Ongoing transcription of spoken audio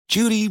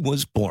Judy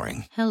was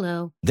boring.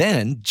 Hello.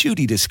 Then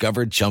Judy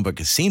discovered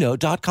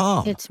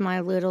ChumbaCasino.com. It's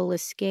my little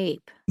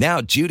escape. Now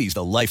Judy's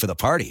the life of the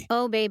party.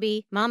 Oh,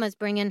 baby, mama's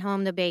bringing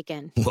home the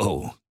bacon.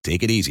 Whoa,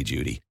 take it easy,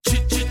 Judy.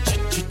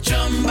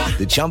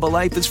 The Chumba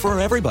life is for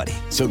everybody.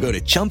 So go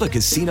to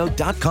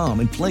ChumbaCasino.com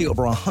and play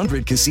over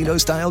 100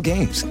 casino-style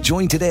games.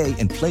 Join today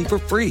and play for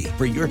free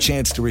for your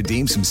chance to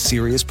redeem some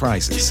serious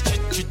prizes.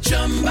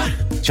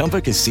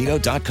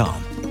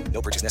 ChumbaCasino.com.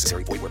 No purchase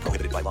necessary. Void where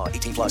prohibited by law.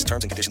 18 plus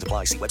terms and conditions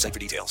apply. See website for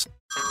details.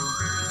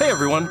 Hey,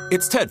 everyone.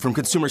 It's Ted from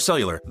Consumer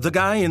Cellular, the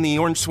guy in the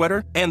orange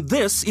sweater. And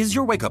this is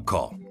your wake-up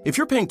call. If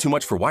you're paying too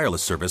much for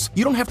wireless service,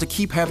 you don't have to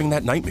keep having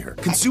that nightmare.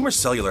 Consumer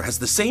Cellular has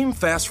the same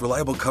fast,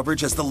 reliable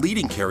coverage as the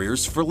leading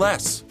carriers for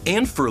less.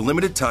 And for a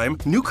limited time,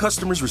 new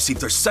customers receive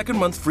their second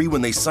month free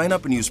when they sign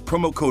up and use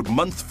promo code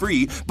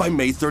MONTHFREE by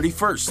May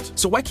 31st.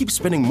 So why keep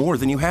spending more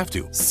than you have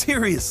to?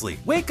 Seriously,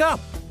 wake up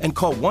and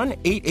call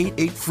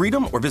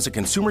 1-888-FREEDOM or visit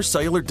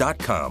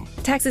consumercellular.com.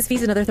 Taxes,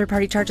 fees, and other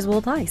third-party charges will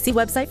apply. See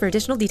website for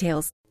additional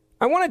details.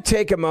 I want to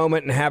take a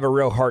moment and have a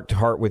real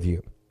heart-to-heart with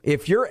you.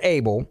 If you're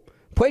able,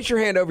 place your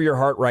hand over your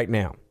heart right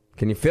now.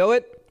 Can you feel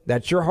it?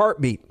 That's your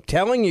heartbeat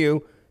telling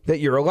you that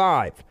you're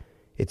alive.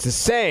 It's the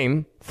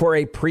same for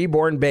a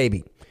preborn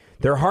baby.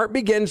 Their heart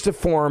begins to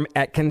form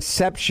at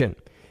conception,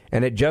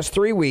 and at just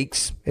 3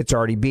 weeks, it's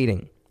already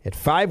beating. At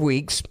 5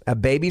 weeks, a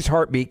baby's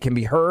heartbeat can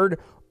be heard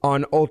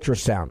on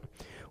ultrasound.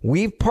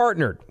 We've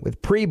partnered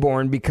with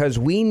Preborn because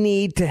we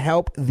need to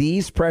help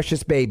these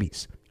precious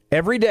babies.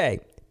 Every day,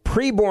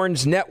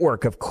 Preborn's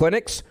network of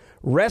clinics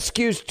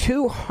rescues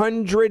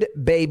 200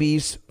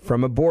 babies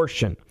from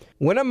abortion.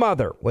 When a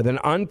mother with an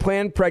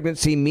unplanned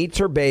pregnancy meets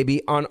her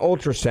baby on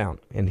ultrasound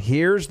and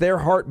hears their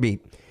heartbeat,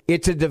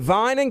 it's a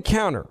divine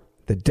encounter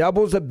that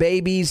doubles a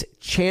baby's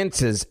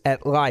chances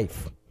at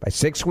life. By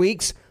 6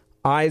 weeks,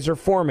 eyes are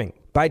forming.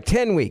 By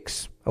 10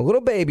 weeks, a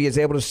little baby is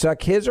able to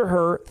suck his or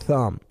her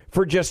thumb.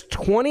 For just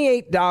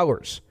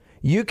 $28,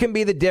 you can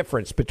be the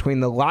difference between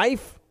the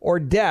life or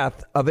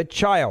death of a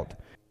child.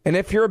 And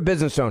if you're a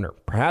business owner,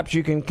 perhaps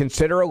you can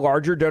consider a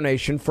larger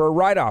donation for a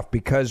write-off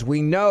because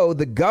we know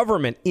the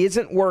government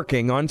isn't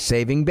working on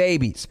saving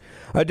babies.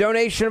 A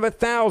donation of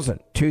 $1,000,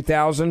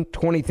 $2,000,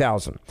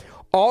 $20,000.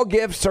 All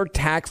gifts are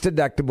tax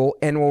deductible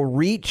and will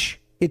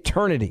reach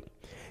eternity.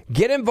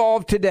 Get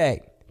involved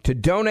today. To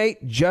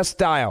donate, just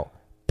dial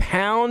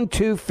pound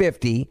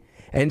 250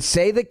 and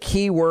say the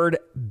keyword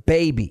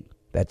baby.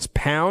 That's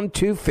pound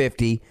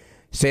 250.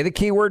 Say the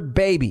keyword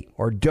baby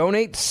or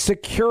donate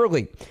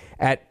securely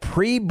at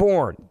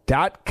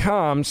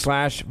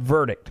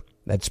preborn.com/verdict.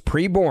 That's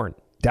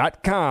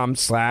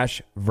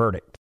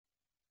preborn.com/verdict.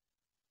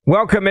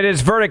 Welcome. It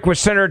is Verdict with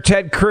Senator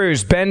Ted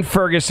Cruz. Ben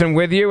Ferguson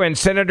with you. And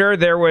Senator,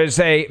 there was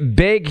a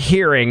big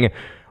hearing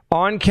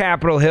on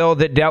Capitol Hill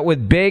that dealt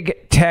with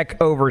big tech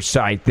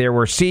oversight. There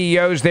were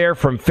CEOs there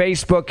from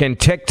Facebook and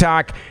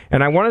TikTok.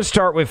 And I want to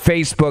start with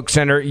Facebook,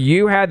 Senator.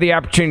 You had the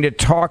opportunity to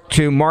talk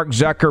to Mark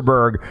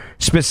Zuckerberg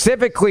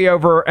specifically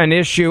over an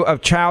issue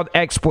of child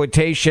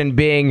exploitation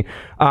being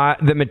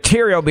the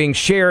material being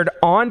shared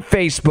on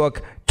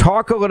Facebook.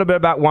 Talk a little bit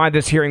about why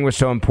this hearing was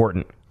so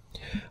important.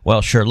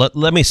 Well, sure.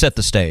 Let me set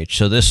the stage.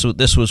 So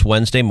this was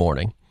Wednesday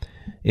morning.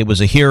 It was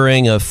a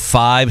hearing of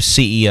 5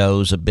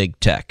 CEOs of big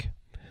tech.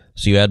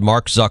 So you had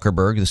Mark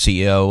Zuckerberg, the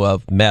CEO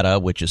of Meta,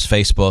 which is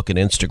Facebook and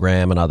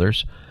Instagram and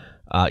others.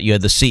 You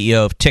had the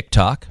CEO of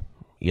TikTok.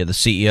 You had the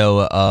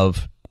CEO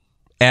of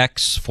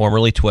X,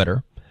 formerly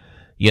Twitter.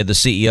 You had the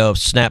CEO of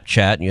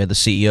Snapchat, and you had the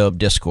CEO of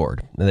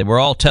Discord. And they were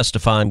all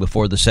testifying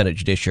before the Senate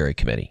Judiciary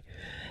Committee.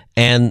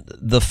 And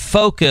the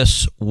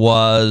focus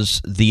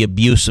was the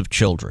abuse of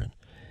children,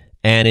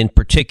 and in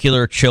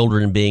particular,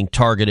 children being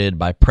targeted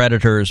by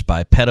predators,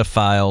 by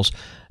pedophiles,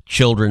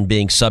 children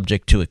being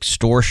subject to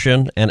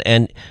extortion.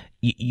 And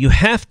you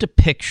have to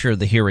picture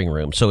the hearing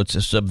room. So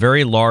it's a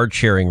very large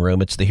hearing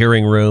room. It's the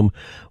hearing room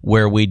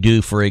where we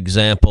do, for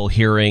example,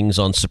 hearings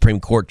on Supreme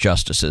Court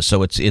justices.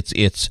 So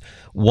it's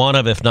one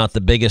of, if not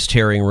the biggest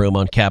hearing room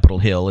on Capitol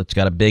Hill. It's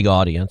got a big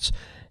audience.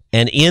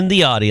 And in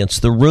the audience,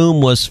 the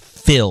room was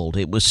filled.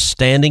 It was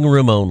standing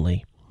room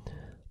only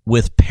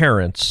with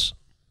parents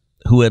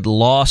who had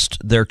lost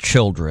their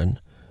children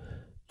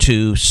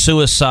to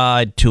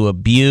suicide, to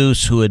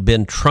abuse, who had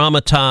been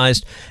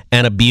traumatized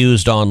and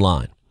abused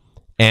online.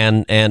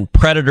 And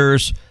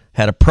predators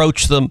had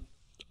approached them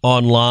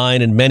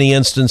online. In many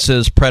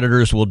instances,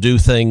 predators will do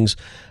things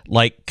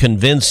like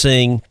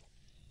convincing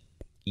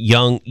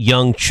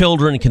young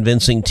children,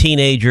 convincing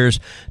teenagers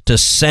to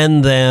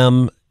send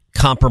them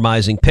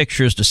compromising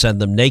pictures, to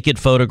send them naked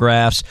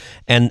photographs,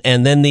 and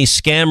then these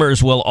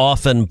scammers will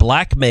often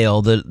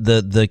blackmail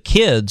the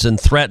kids and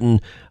threaten,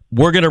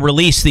 we're going to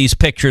release these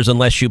pictures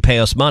unless you pay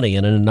us money.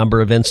 And in a number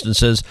of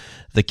instances,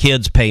 the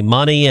kids pay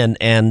money,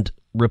 and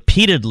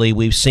repeatedly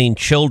we've seen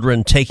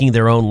children taking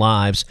their own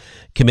lives,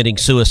 committing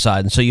suicide.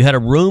 And so you had a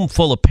room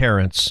full of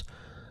parents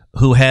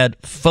who had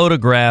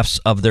photographs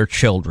of their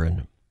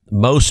children,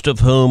 most of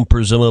whom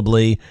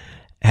presumably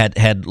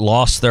had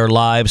lost their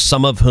lives,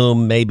 some of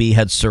whom maybe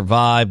had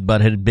survived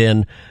but had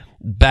been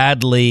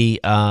badly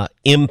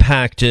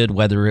impacted,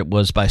 whether it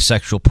was by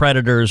sexual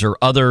predators or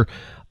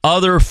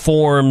other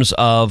forms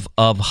of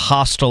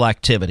hostile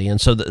activity. And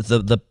so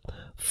the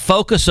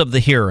focus of the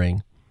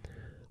hearing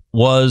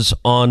was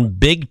on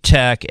big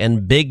tech,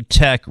 and big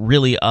tech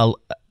really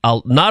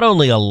not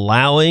only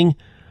allowing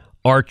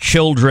our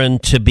children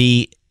to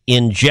be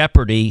in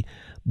jeopardy,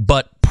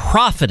 but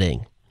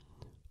profiting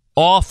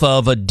off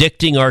of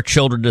addicting our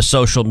children to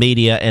social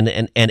media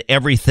and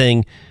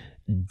everything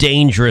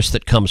dangerous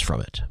that comes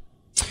from it.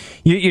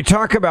 You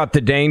talk about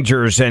the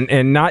dangers,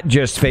 and not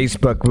just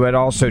Facebook, but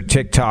also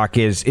TikTok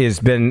there's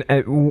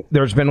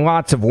been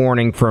lots of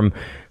warning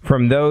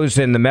from those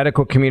in the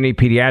medical community,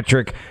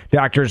 pediatric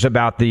doctors,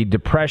 about the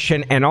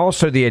depression and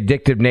also the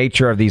addictive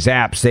nature of these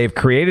apps. They've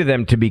created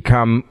them to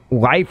become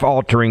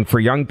life-altering for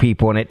young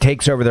people, and it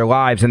takes over their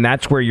lives. And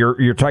that's where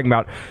you're talking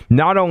about,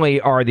 not only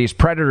are these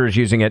predators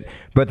using it,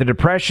 but the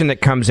depression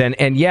that comes in,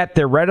 and yet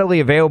they're readily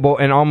available,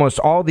 and almost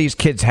all these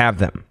kids have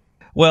them.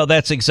 Well,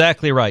 that's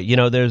exactly right. You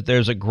know,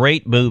 there's a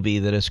great movie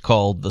that is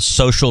called The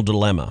Social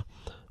Dilemma,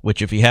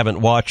 which, if you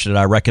haven't watched it,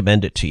 I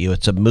recommend it to you.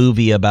 It's a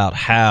movie about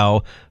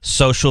how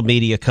social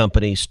media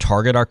companies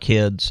target our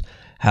kids,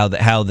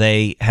 how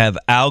they have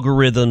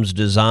algorithms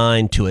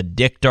designed to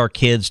addict our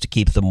kids, to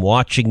keep them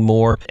watching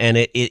more. And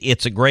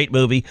it's a great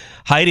movie.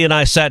 Heidi and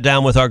I sat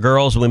down with our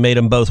girls, and we made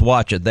them both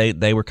watch it.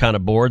 They were kind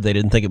of bored. They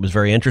didn't think it was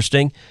very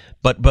interesting.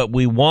 But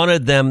we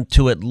wanted them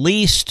to at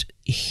least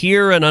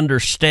hear and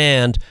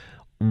understand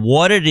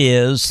what it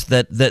is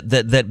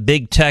that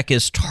big tech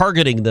is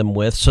targeting them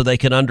with, so they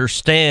can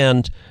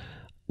understand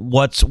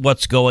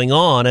what's going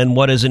on. And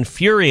what is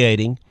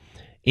infuriating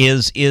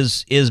is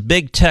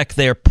big tech.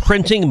 They're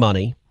printing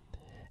money,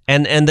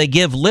 and they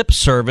give lip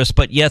service,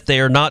 but yet they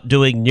are not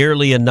doing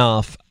nearly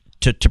enough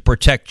to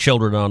protect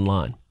children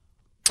online.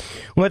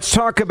 Let's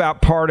talk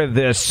about part of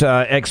this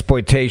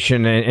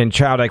exploitation and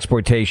child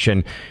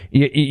exploitation.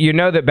 You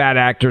know that bad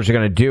actors are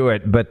going to do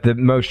it, but the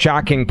most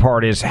shocking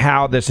part is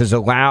how this is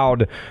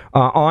allowed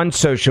on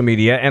social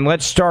media. And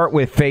let's start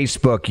with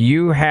Facebook.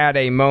 You had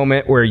a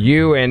moment where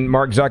you and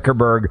Mark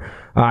Zuckerberg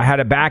had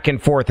a back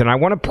and forth, and I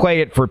want to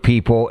play it for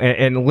people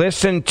and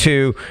listen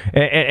to,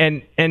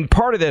 and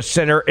part of this,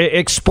 Senator,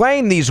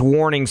 explain these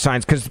warning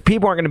signs, because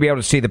people aren't going to be able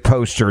to see the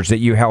posters that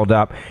you held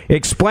up.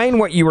 Explain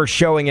what you were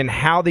showing and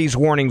how these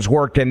warnings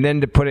worked, and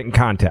then to put it in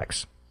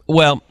context.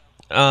 Well,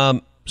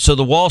 so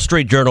the Wall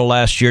Street Journal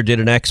last year did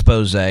an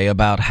expose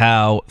about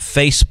how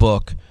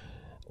Facebook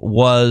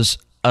was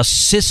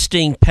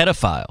assisting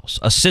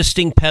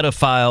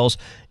pedophiles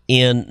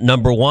in,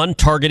 number one,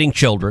 targeting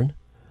children,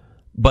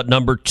 but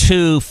number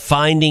two,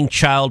 finding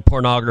child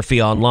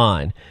pornography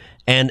online.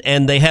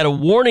 And they had a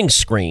warning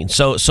screen.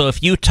 So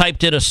if you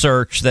typed in a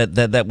search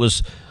that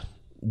was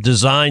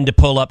designed to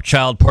pull up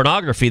child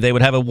pornography, they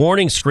would have a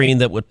warning screen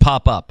that would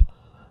pop up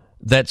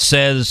that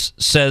says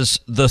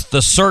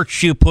the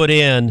search you put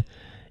in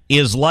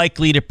is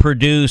likely to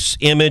produce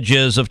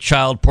images of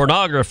child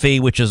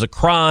pornography, which is a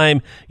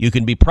crime. You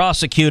can be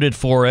prosecuted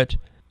for it.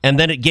 And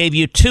then it gave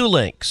you two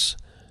links.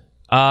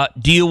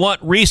 Do you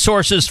want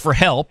resources for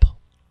help,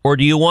 or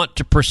do you want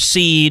to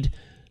proceed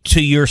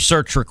to your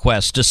search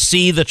request to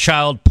see the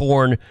child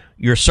porn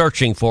you're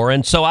searching for?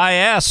 And so I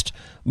asked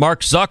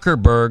Mark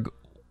Zuckerberg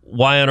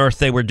why on earth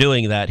they were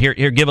doing that. Here,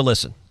 give a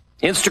listen.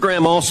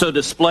 Instagram also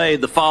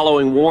displayed the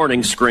following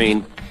warning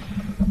screen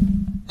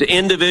to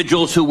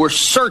individuals who were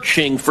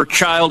searching for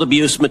child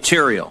abuse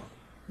material.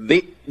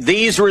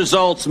 These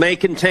results may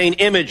contain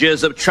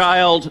images of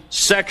child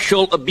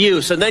sexual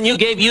abuse. And then you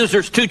gave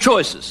users two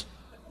choices: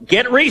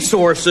 get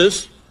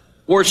resources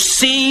or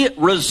see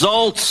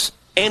results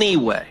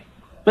anyway.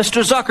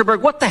 Mr.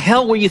 Zuckerberg, what the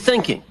hell were you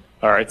thinking?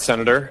 All right,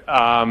 Senator.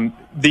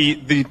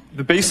 The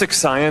basic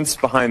science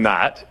behind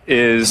that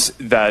is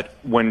that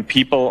when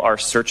people are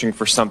searching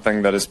for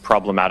something that is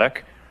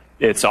problematic,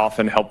 it's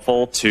often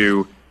helpful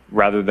to,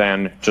 rather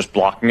than just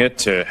blocking it,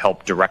 to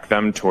help direct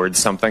them towards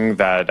something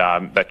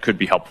that could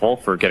be helpful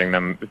for getting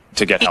them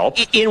to get help.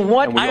 In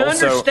what, I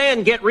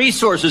understand, get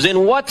resources.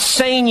 In what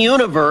sane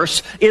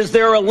universe is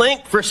there a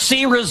link for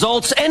see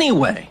results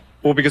anyway?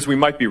 Well, because we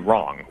might be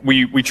wrong.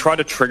 We try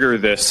to trigger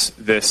this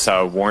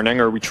warning,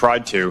 or we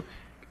tried to,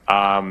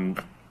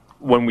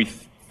 when we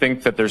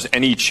think that there's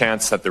any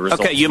chance that the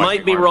results. Okay, you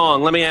might be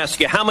wrong. Let me ask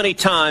you, how many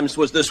times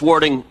was this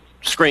warning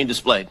screen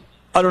displayed?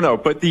 I don't know,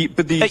 but the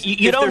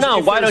you don't know.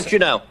 Why don't you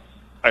know?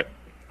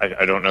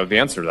 I don't know the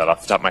answer to that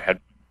off the top of my head.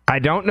 I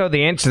don't know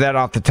the answer to that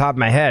off the top of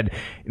my head.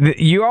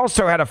 You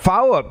also had a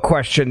follow-up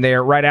question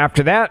there right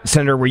after that,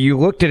 Senator, where you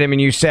looked at him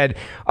and you said,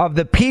 of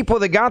the people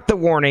that got the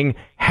warning,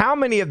 how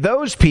many of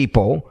those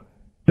people,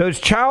 those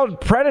child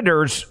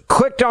predators,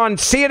 clicked on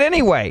see it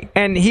anyway?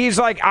 And he's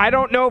like, I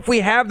don't know if we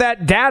have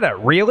that data.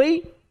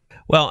 Really?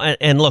 Well,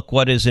 and look,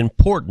 what is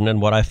important, and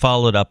what I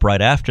followed up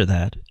right after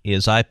that,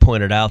 is I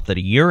pointed out that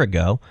a year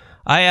ago,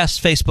 I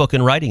asked Facebook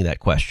in writing that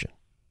question,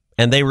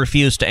 and they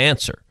refused to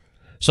answer.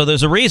 So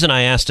there's a reason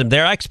I asked him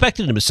there. I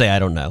expected him to say, I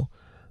don't know.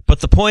 But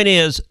the point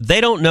is,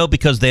 they don't know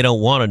because they don't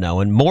want to know.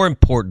 And more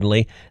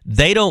importantly,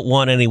 they don't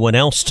want anyone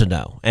else to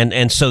know.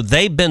 And so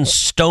they've been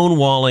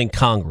stonewalling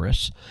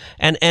Congress.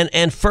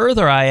 And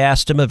further, I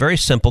asked him a very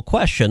simple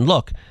question.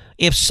 Look,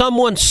 if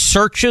someone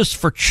searches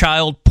for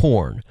child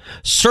porn,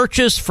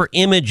 searches for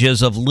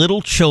images of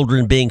little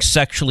children being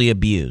sexually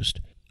abused,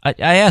 I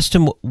asked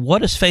him, what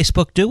does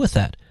Facebook do with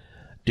that?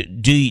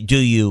 Do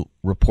you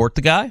report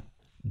the guy?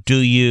 Do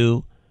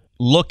you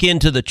look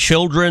into the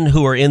children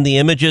who are in the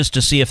images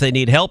to see if they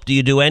need help? Do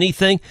you do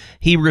anything?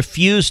 He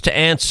refused to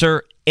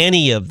answer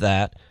any of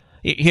that.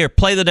 Here,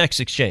 play the next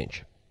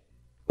exchange.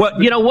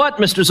 Well, you know what,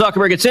 Mr.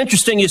 Zuckerberg? It's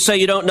interesting you say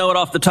you don't know it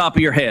off the top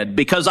of your head,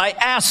 because I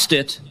asked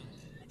it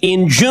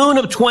in June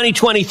of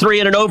 2023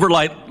 in an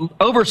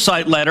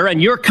oversight letter,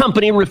 and your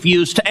company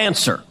refused to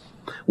answer.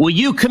 Will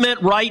you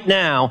commit right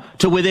now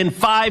to within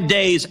 5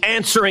 days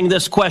answering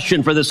this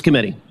question for this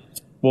committee?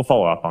 We'll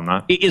follow up on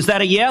that. Is that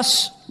a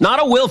yes?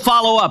 Not a will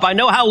follow up. I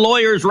know how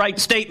lawyers write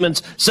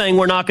statements saying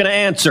we're not going to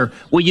answer.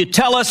 Will you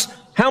tell us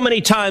how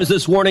many times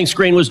this warning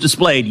screen was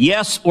displayed?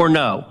 Yes or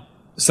no?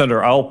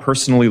 Senator, I'll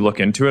personally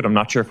look into it. I'm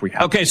not sure if we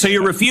have. Okay, so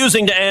you're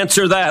refusing to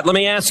answer that. Let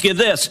me ask you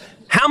this.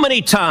 How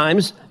many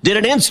times did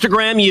an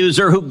Instagram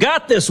user who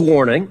got this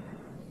warning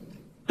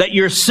that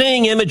you're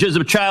seeing images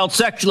of child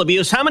sexual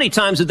abuse, how many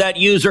times did that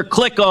user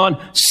click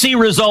on see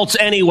results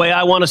anyway?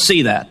 I want to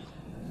see that.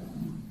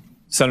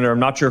 Senator, I'm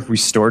not sure if we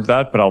stored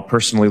that, but I'll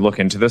personally look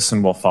into this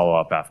and we'll follow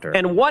up after.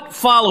 And what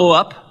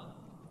follow-up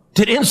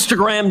did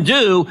Instagram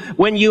do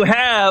when you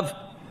have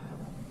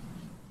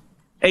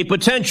a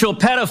potential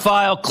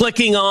pedophile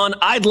clicking on,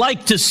 I'd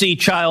like to see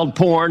child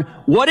porn?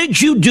 What did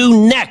you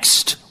do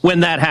next when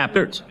that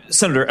happened?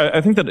 Senator,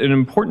 I think that an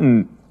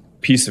important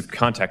piece of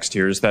context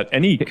here is that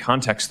any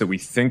context that we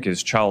think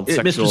is child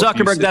sexual Mr.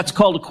 Zuckerberg, abuse, that's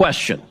called a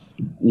question.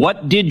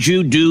 What did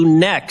you do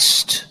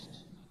next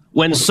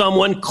when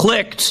someone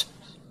clicked,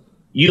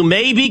 you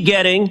may be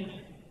getting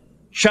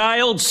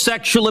child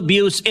sexual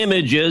abuse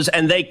images,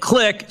 and they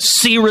click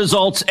see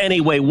results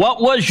anyway?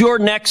 What was your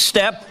next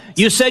step?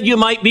 You said you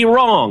might be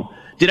wrong.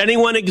 Did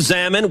anyone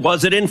examine,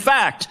 was it in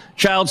fact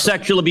child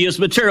sexual abuse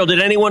material?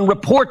 Did anyone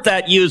report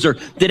that user?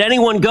 Did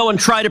anyone go and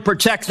try to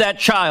protect that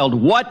child?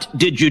 What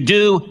did you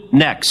do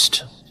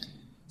next?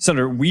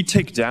 Senator, we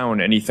take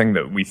down anything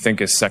that we think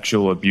is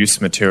sexual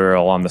abuse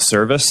material on the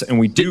service, and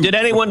we do. Did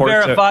anyone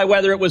verify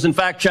whether it was in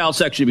fact child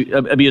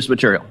sexual abuse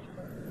material?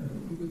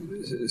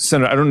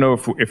 Senator, I don't know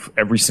if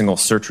every single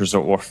search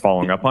result we're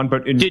following up on,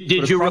 but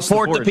did you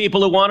report the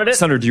people who wanted it?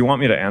 Senator, do you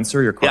want me to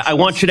answer your question? Yeah, I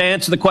want you to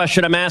answer the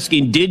question I'm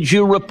asking. Did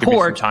you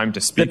report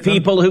the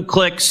people who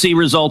click see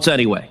results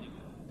anyway?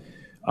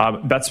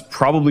 That's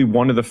probably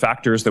one of the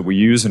factors that we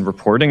use in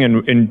reporting.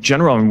 And in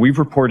general, I mean, we've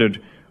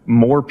reported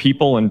more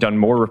people and done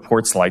more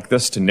reports like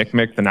this to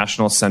NCMEC, the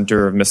National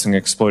Center of Missing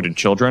and Exploited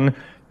Children,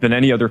 than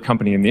any other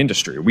company in the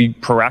industry. We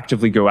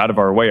proactively go out of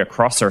our way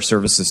across our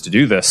services to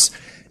do this,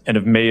 and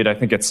have made, I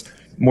think it's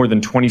more than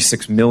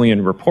 26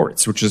 million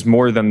reports, which is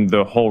more than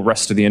the whole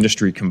rest of the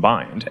industry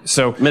combined.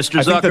 So,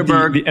 Mr.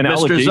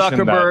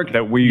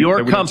 Zuckerberg,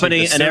 your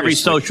company and every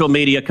social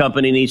media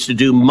company needs to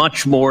do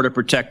much more to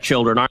protect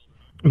children.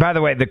 By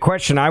the way, the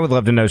question I would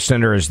love to know,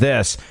 Senator, is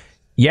this.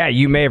 Yeah,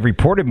 you may have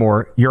reported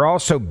more. You're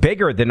also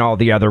bigger than all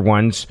the other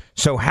ones.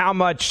 So how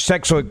much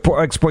sexual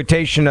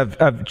exploitation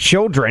of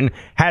children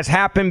has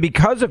happened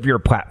because of your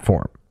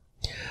platform?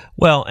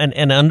 Well,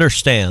 and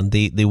understand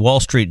the Wall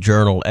Street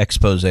Journal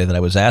expose that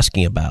I was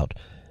asking about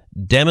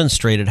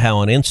demonstrated how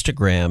on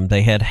Instagram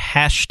they had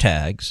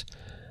hashtags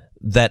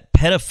that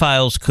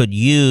pedophiles could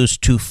use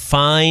to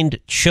find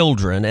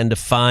children and to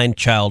find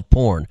child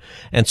porn.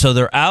 And so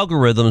their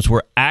algorithms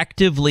were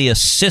actively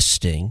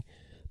assisting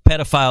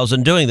pedophiles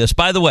in doing this.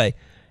 By the way,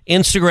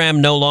 Instagram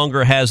no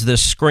longer has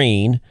this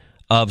screen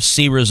of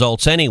see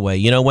results anyway.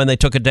 You know when they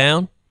took it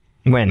down?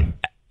 When?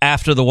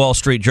 After the Wall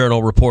Street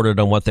Journal reported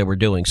on what they were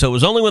doing. So it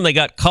was only when they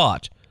got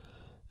caught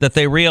that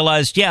they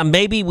realized, yeah,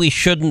 maybe we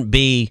shouldn't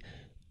be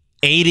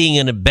aiding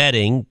and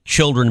abetting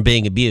children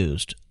being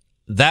abused.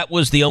 That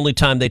was the only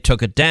time they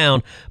took it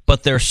down,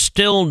 but they're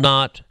still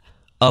not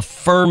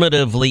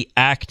affirmatively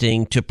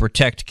acting to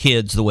protect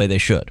kids the way they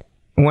should.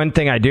 One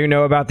thing I do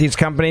know about these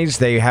companies,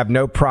 they have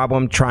no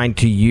problem trying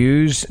to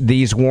use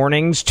these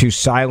warnings to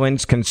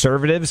silence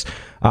conservatives.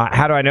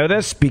 How do I know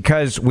this?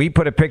 Because we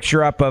put a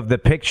picture up of the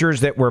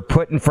pictures that were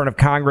put in front of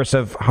Congress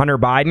of Hunter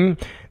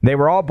Biden. They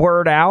were all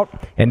blurred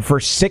out. And for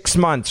 6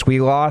 months,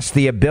 we lost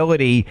the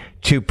ability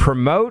to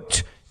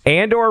promote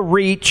and or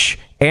reach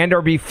and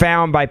or be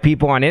found by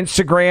people on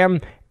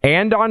Instagram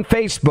and on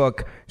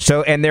Facebook.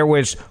 So, and there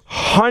was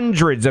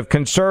hundreds of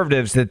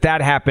conservatives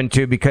that happened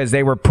to because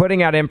they were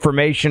putting out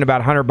information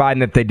about Hunter Biden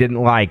that they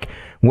didn't like.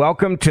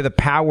 Welcome to the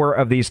power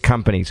of these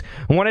companies.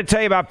 I want to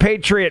tell you about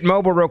Patriot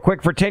Mobile real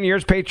quick. For 10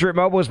 years, Patriot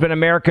Mobile has been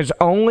America's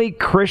only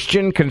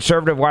Christian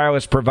conservative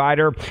wireless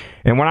provider.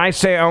 And when I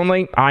say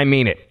only, I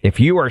mean it. If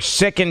you are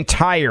sick and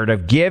tired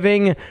of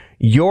giving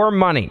your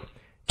money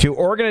to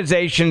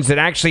organizations that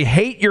actually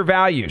hate your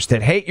values,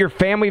 that hate your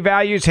family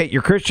values, hate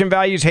your Christian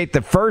values, hate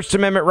the First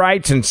Amendment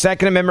rights and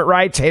Second Amendment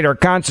rights, hate our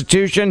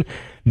Constitution,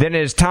 then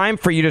it is time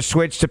for you to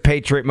switch to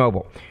Patriot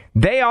Mobile.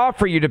 They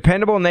offer you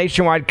dependable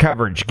nationwide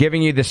coverage,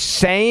 giving you the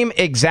same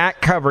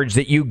exact coverage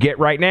that you get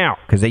right now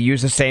because they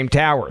use the same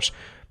towers.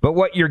 But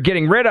what you're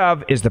getting rid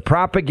of is the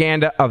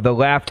propaganda of the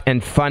left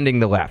and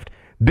funding the left.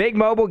 Big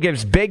Mobile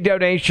gives big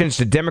donations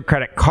to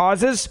Democratic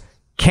causes,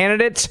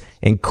 candidates,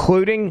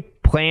 including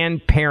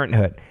Planned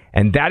Parenthood.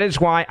 And that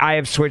is why I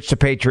have switched to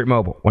Patriot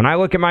Mobile. When I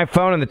look at my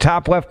phone in the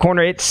top left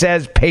corner, it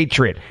says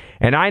Patriot.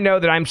 And I know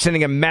that I'm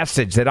sending a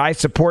message that I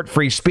support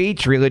free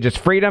speech, religious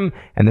freedom,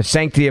 and the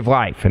sanctity of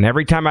life. And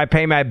every time I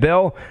pay my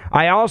bill,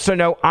 I also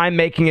know I'm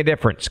making a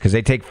difference because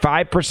they take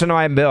 5% of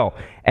my bill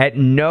at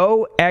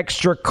no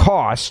extra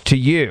cost to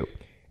you.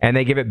 And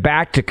they give it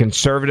back to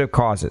conservative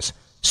causes.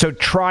 So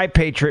try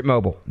Patriot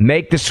Mobile.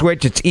 Make the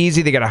switch. It's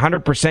easy. They got a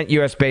 100%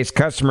 U.S.-based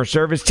customer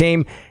service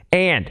team.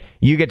 And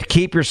you get to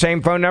keep your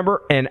same phone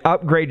number and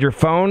upgrade your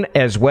phone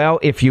as well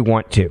if you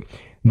want to.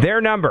 Their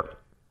number,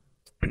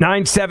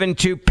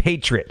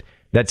 972-PATRIOT.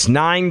 That's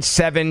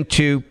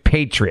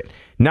 972-PATRIOT.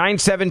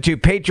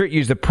 972-PATRIOT.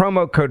 Use the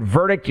promo code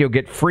VERDICT. You'll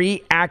get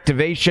free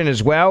activation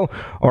as well.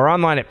 Or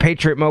online at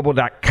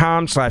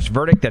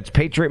patriotmobile.com/verdict. That's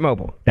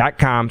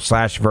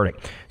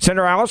patriotmobile.com/verdict.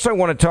 Senator, I also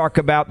want to talk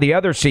about the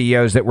other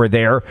CEOs that were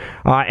there.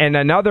 And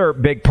another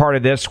big part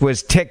of this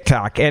was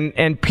TikTok.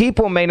 And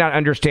people may not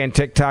understand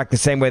TikTok the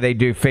same way they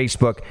do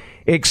Facebook.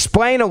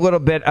 Explain a little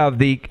bit of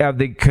the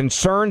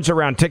concerns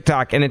around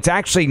TikTok, and it's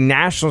actually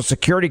national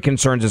security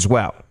concerns as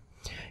well.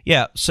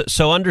 Yeah,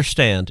 so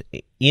understand,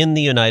 in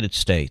the United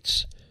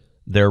States,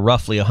 there are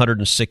roughly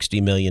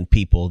 160 million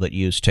people that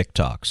use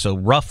TikTok. So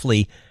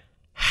roughly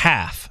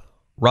half,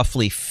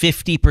 roughly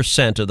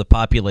 50% of the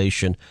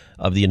population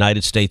of the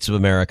United States of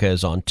America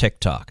is on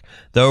TikTok.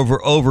 There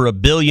are over a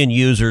billion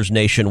users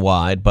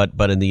nationwide,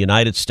 but in the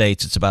United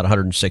States, it's about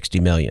 160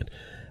 million.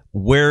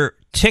 Where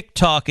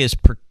TikTok is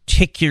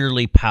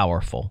particularly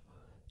powerful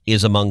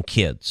is among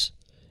kids,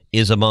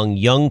 is among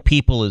young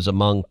people, is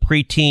among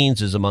preteens,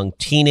 is among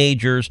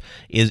teenagers,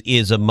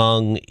 is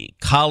among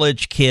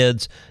college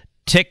kids.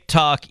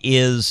 TikTok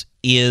is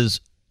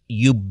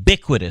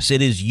ubiquitous.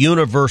 It is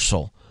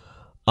universal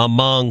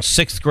among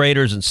 6th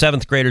graders and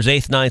 7th graders,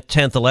 8th, 9th,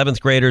 10th,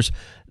 11th graders.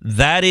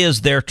 That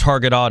is their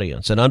target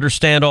audience. And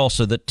understand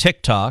also that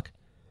TikTok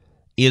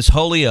is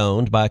wholly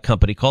owned by a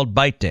company called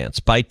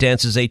ByteDance.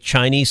 ByteDance is a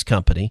Chinese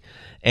company,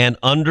 and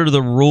under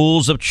the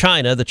rules of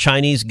China, the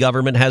Chinese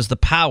government has the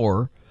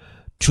power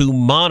to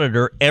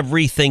monitor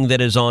everything that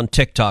is on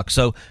TikTok.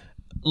 So,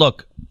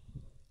 look,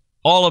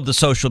 all of the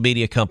social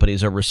media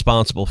companies are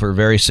responsible for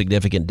very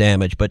significant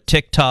damage, but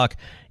TikTok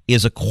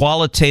is a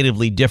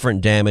qualitatively different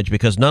damage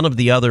because none of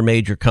the other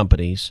major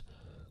companies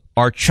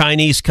are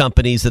Chinese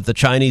companies that the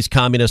Chinese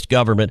Communist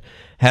government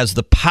has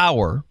the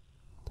power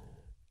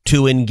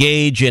to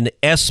engage in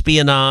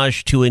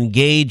espionage, to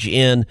engage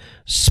in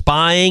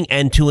spying,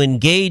 and to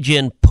engage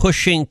in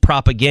pushing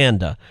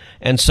propaganda.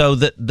 And so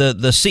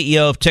the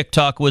CEO of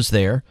TikTok was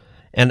there,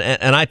 and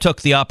I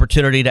took the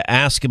opportunity to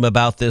ask him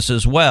about this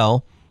as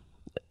well.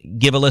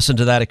 Give a listen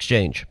to that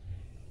exchange.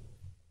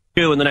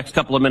 In the next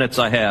couple of minutes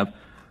I have,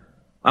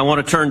 I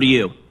want to turn to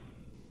you.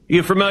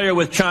 You're familiar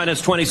with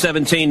China's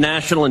 2017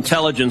 National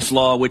Intelligence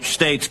Law, which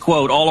states,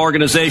 quote, all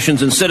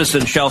organizations and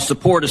citizens shall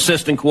support,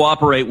 assist, and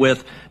cooperate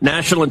with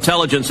national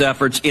intelligence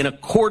efforts in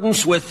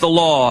accordance with the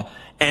law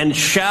and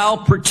shall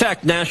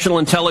protect national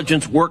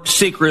intelligence work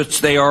secrets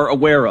they are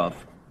aware of.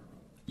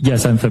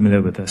 Yes, I'm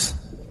familiar with this.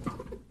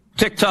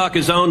 TikTok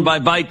is owned by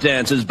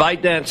ByteDance. Is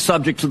ByteDance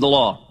subject to the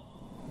law?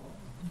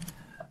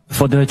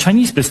 For the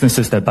Chinese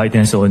businesses that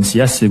ByteDance owns,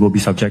 yes, it will be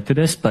subject to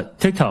this, but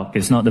TikTok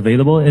is not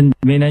available in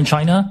mainland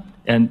China.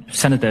 And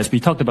Senator, as we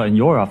talked about in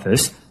your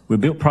office, we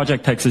built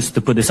Project Texas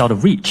to put this out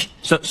of reach.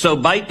 So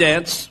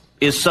ByteDance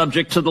is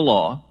subject to the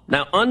law.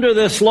 Now, under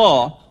this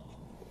law,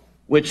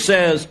 which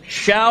says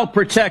shall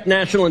protect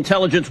national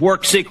intelligence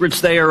work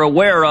secrets they are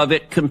aware of,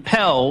 it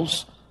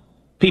compels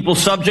people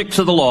subject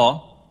to the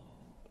law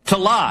to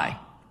lie,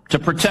 to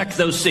protect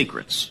those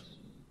secrets.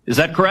 Is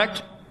that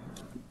correct?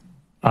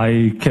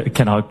 I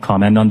cannot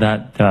comment on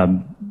that.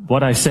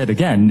 What I said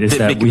again is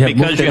that we have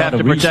moved it out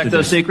of reach. Because you have to protect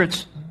those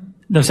secrets?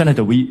 No,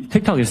 Senator,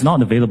 TikTok is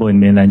not available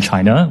in mainland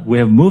China. We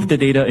have moved the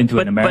data into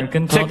an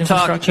American cloud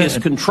infrastructure. TikTok is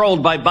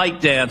controlled by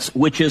ByteDance,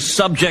 which is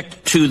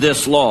subject to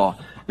this law.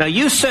 Now,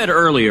 you said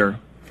earlier,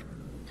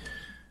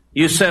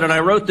 and I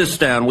wrote this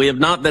down, we have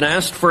not been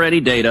asked for any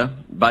data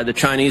by the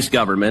Chinese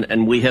government,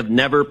 and we have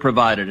never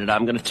provided it.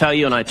 I'm going to tell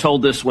you, and I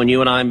told this when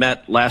you and I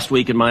met last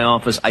week in my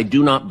office, I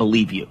do not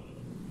believe you.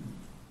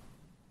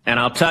 And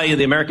I'll tell you,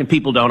 the American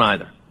people don't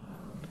either.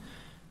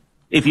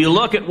 If you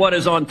look at what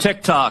is on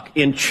TikTok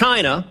in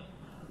China,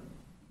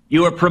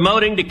 you are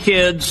promoting to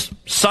kids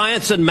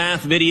science and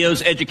math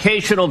videos,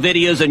 educational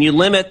videos, and you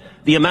limit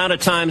the amount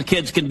of time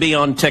kids can be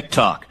on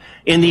TikTok.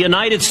 In the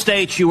United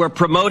States, you are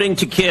promoting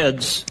to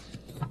kids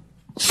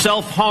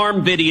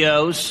self-harm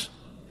videos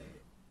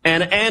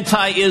and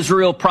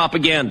anti-Israel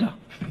propaganda.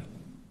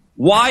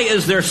 Why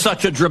is there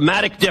such a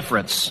dramatic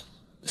difference?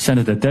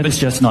 Senator, that is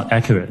just not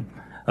accurate.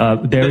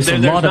 There's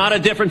not a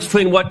difference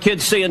between what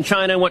kids see in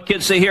China and what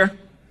kids see here?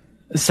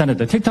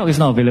 Senator, TikTok is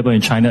not available in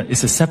China.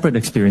 It's a separate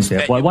experience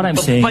there. What I'm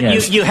saying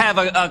is... But you have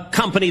a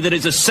company that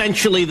is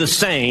essentially the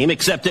same,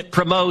 except it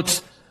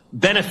promotes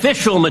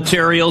beneficial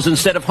materials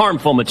instead of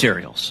harmful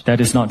materials.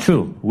 That is not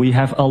true. We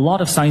have a lot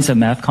of science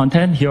and math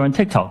content here on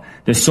TikTok.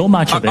 There's so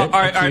much of it.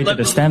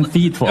 The STEM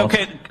feed for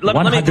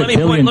 100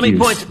 billion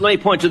views. Let me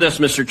point to this,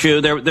 Mr. Chu.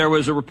 There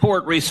was a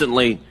report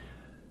recently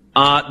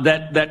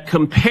that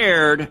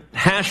compared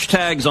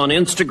hashtags on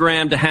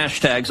Instagram to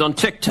hashtags on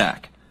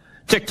TikTok,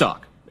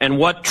 and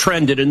what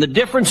trended, and the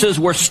differences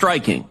were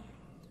striking.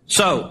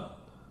 So,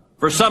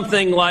 for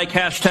something like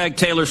hashtag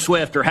Taylor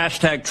Swift or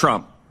hashtag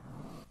Trump,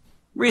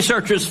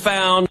 researchers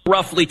found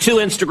roughly 2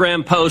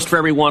 Instagram posts for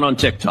every 1 on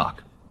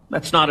TikTok.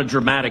 That's not a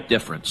dramatic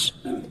difference.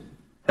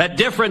 That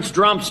difference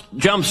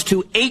jumps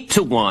to 8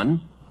 to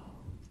 1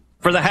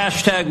 for the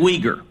hashtag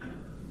Uyghur.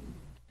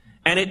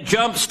 And it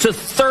jumps to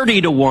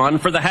 30 to 1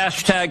 for the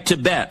hashtag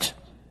Tibet.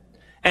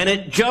 And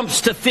it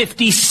jumps to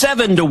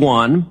 57 to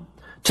 1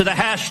 to the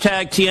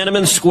hashtag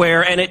Tiananmen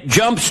Square. And it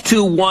jumps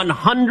to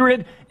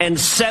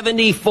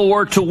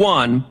 174 to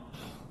 1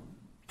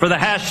 for the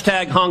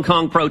hashtag Hong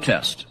Kong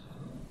protest.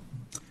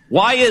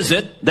 Why is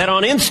it that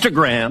on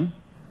Instagram,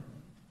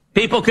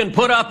 people can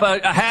put up a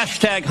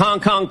hashtag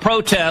Hong Kong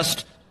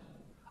protest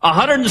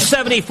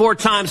 174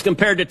 times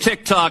compared to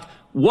TikTok?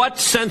 What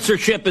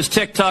censorship is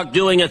TikTok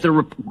doing at the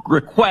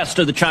request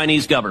of the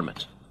Chinese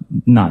government?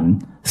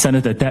 None.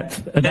 Senator,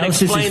 that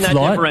analysis is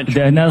flawed.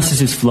 The analysis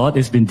is flawed.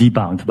 It's been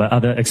debunked by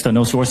other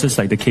external sources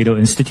like the Cato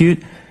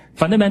Institute.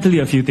 Fundamentally,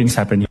 a few things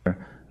happen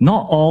here.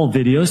 Not all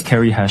videos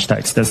carry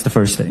hashtags. That's the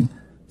first thing.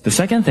 The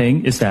second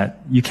thing is that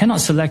you cannot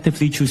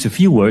selectively choose a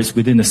few words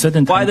within a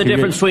certain time period. Why the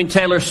difference between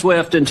Taylor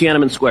Swift and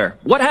Tiananmen Square?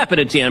 What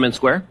happened at Tiananmen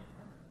Square?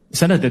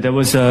 Senator, there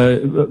was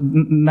a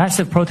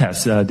massive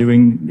protest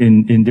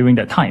during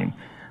that time.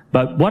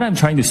 But what I'm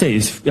trying to say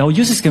is our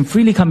users can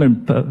freely come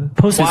and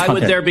post this content. Why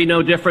would there be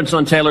no difference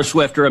on Taylor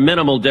Swift, or a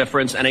minimal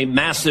difference, and a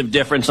massive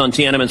difference on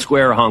Tiananmen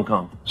Square or Hong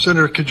Kong?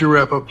 Senator, could you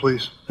wrap up,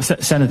 please?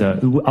 Senator,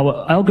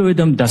 our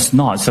algorithm does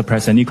not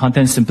suppress any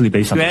content simply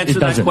based on it. To answer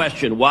that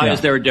question, why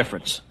is there a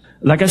difference?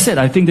 Like I said,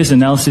 I think this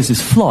analysis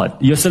is flawed.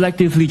 You're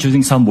selectively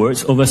choosing some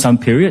words over some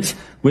periods.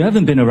 We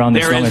haven't been around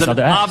as long as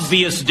other apps. There is an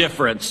obvious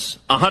difference,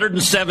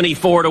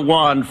 174 to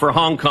 1 for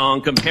Hong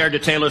Kong compared to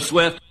Taylor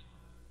Swift.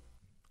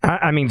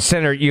 I mean,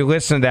 Senator, you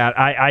listen to that.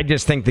 I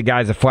just think the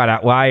guy's a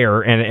flat-out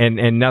liar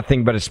and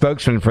nothing but a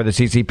spokesman for the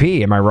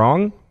CCP. Am I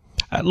wrong?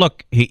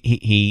 Look,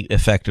 he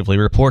effectively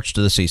reports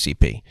to the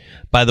CCP.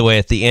 By the way,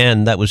 at the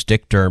end, that was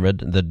Dick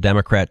Durbin, the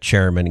Democrat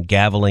chairman,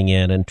 gaveling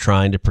in and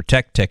trying to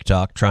protect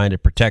TikTok, trying to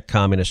protect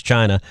Communist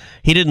China.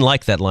 He didn't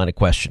like that line of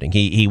questioning.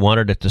 He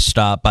wanted it to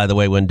stop. By the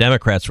way, when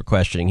Democrats were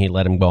questioning, he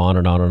let him go on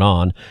and on and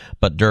on.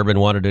 But Durbin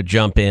wanted to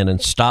jump in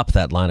and stop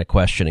that line of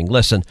questioning.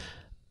 Listen,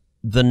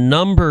 the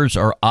numbers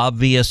are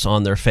obvious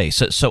on their face.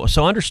 So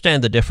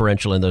understand the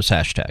differential in those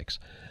hashtags.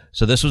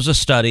 So this was a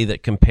study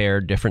that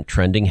compared different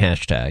trending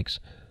hashtags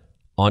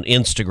on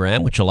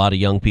Instagram, which a lot of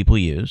young people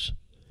use,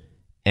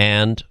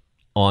 and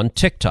on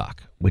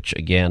TikTok, which,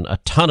 again, a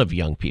ton of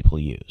young people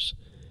use.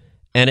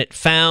 And it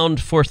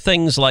found for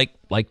things like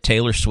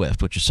Taylor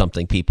Swift, which is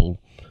something people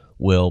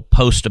will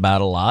post about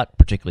a lot,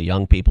 particularly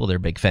young people, they're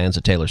big fans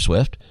of Taylor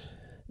Swift,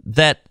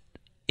 that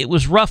it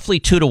was roughly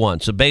 2 to 1.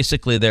 So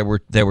basically there were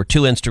 2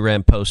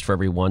 Instagram posts for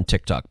every 1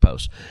 TikTok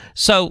post.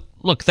 So,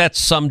 look, that's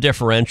some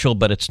differential,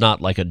 but it's not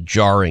like a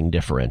jarring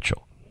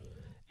differential.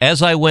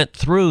 As I went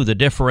through, the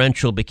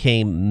differential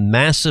became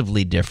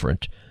massively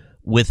different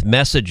with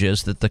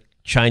messages that the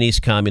Chinese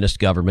Communist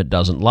government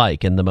doesn't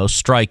like. And the most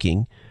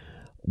striking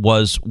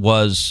was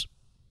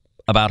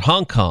about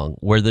Hong Kong,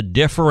 where the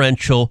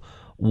differential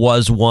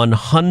was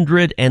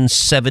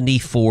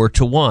 174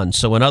 to 1.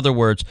 So in other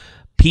words,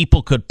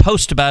 people could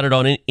post about it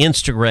on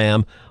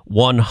Instagram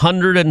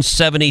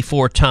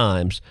 174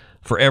 times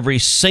for every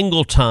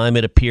single time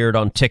it appeared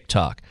on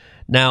TikTok.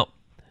 Now,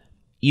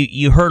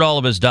 you heard all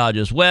of his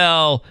dodges.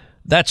 Well,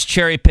 that's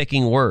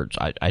cherry-picking words.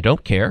 I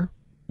don't care.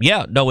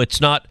 Yeah, no, it's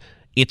not.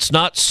 It's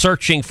not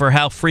searching for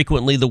how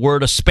frequently the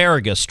word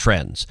asparagus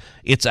trends.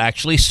 It's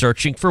actually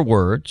searching for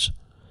words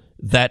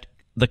that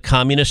the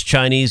Communist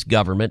Chinese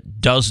government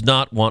does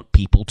not want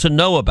people to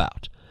know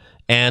about.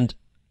 And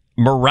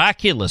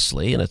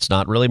miraculously, and it's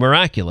not really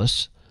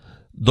miraculous,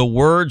 the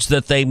words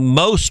that they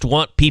most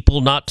want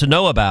people not to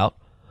know about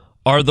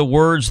are the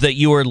words that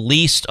you are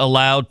least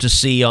allowed to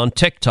see on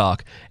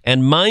TikTok.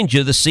 And mind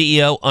you, the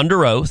CEO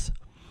under oath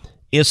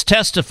is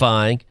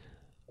testifying,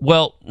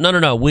 well,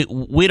 no,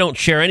 we don't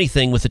share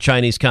anything with the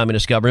Chinese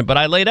Communist government, but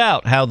I laid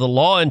out how the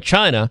law in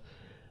China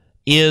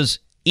is,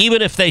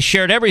 even if they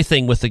shared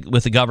everything with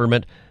the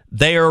government,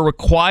 they are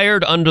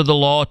required under the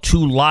law to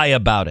lie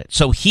about it.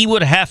 So he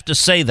would have to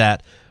say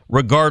that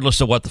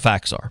regardless of what the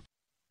facts are.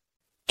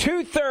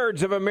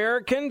 2/3 of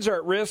Americans are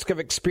at risk of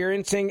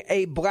experiencing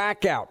a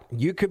blackout.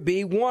 You could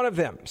be one of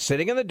them,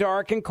 sitting in the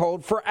dark and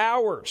cold for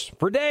hours,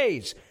 for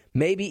days,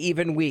 maybe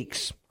even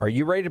weeks. Are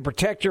you ready to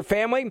protect your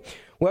family?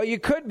 Well, you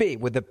could be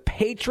with the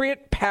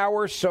Patriot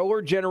Power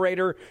Solar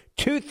Generator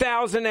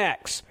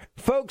 2000X.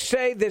 Folks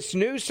say this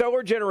new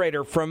solar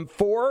generator from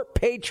 4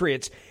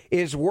 Patriots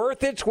is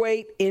worth its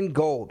weight in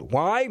gold.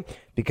 Why?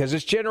 Because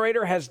this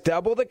generator has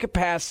double the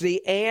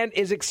capacity and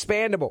is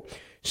expandable.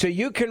 So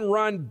you can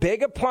run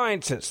big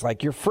appliances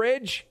like your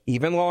fridge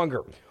even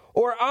longer.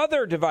 Or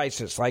other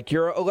devices like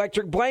your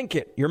electric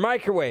blanket, your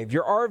microwave,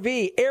 your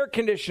RV, air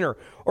conditioner,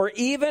 or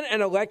even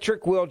an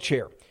electric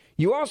wheelchair.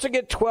 You also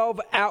get 12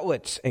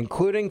 outlets,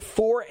 including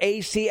 4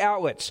 AC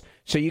outlets,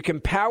 so you can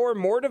power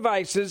more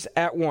devices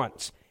at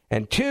once.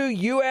 And 2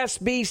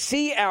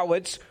 USB-C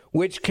outlets,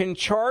 which can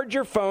charge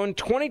your phone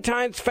 20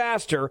 times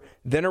faster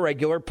than a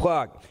regular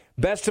plug.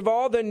 Best of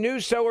all, the new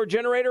solar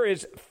generator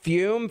is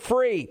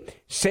fume-free,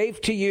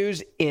 safe to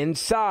use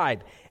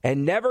inside,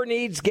 and never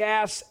needs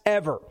gas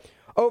ever.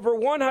 Over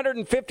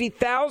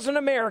 150,000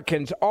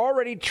 Americans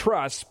already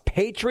trust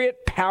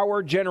Patriot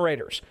Power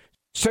Generators.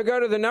 So go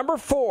to the number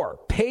 4,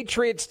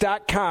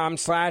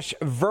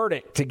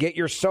 patriots.com/verdict to get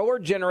your solar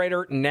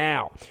generator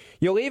now.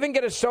 You'll even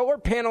get a solar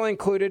panel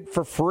included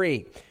for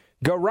free.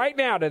 Go right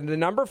now to the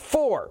number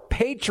 4,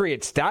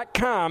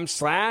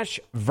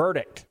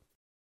 patriots.com/verdict.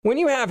 When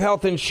you have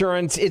health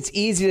insurance, it's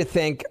easy to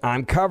think,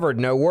 I'm covered,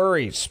 no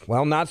worries.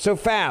 Well, not so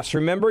fast.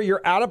 Remember, your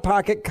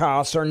out-of-pocket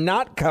costs are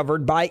not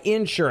covered by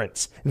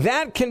insurance.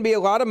 That can be a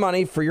lot of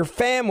money for your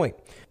family.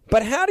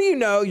 But how do you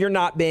know you're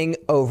not being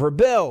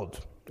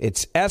overbilled?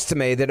 It's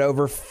estimated that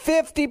over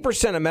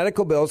 50% of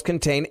medical bills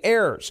contain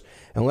errors.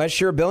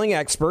 Unless you're a billing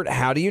expert,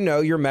 how do you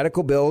know your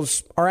medical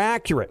bills are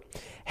accurate?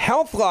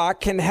 HealthLock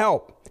can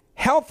help.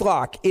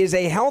 HealthLock is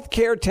a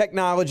healthcare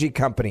technology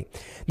company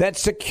that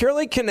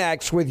securely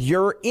connects with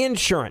your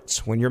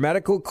insurance. When your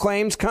medical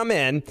claims come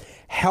in,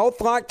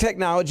 HealthLock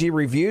technology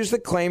reviews the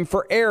claim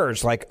for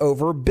errors like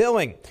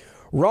overbilling,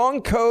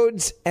 wrong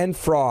codes, and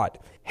fraud.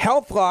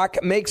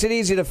 HealthLock makes it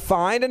easy to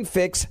find and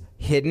fix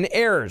hidden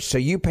errors, so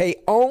you pay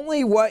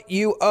only what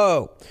you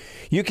owe.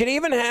 You can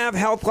even have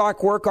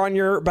HealthLock work on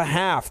your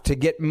behalf to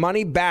get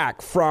money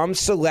back from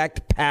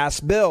select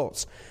past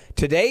bills.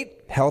 To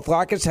date,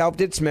 HealthLock has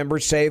helped its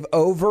members save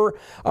over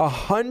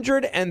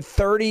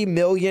 $130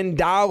 million.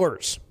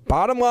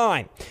 Bottom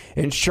line,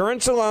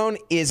 insurance alone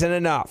isn't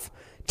enough.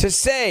 To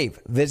save,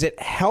 visit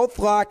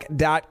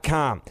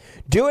healthlock.com.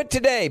 Do it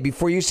today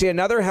before you see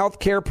another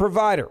healthcare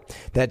provider.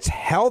 That's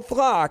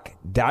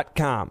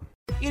healthlock.com.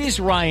 It is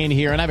Ryan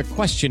here, and I have a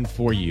question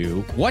for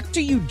you. What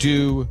do you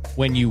do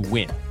when you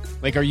win?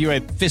 Like, are you a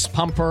fist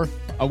pumper,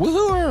 a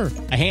woohooer,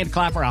 a hand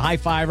clapper, a high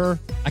fiver?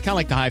 I kind of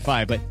like the high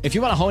five, but if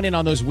you want to hone in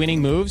on those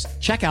winning moves,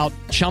 check out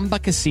Chumba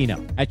Casino.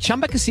 At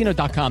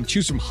ChumbaCasino.com,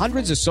 choose from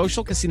hundreds of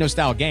social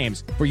casino-style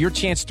games for your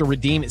chance to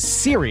redeem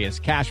serious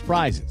cash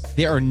prizes.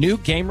 There are new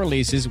game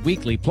releases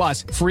weekly,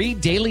 plus free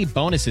daily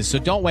bonuses, so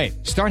don't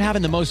wait. Start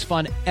having the most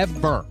fun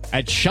ever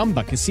at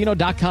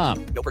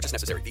ChumbaCasino.com. No purchase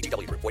necessary.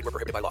 VGW. Void where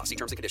prohibited by law. See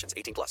terms and conditions.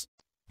 18+.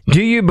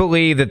 Do you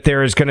believe that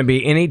there is going to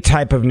be any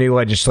type of new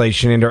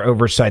legislation and/or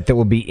oversight that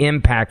will be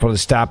impactful to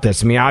stop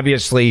this? I mean,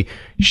 obviously,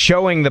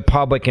 showing the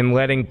public and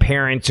letting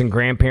parents and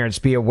grandparents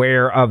be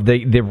aware of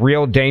the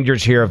real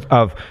dangers here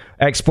of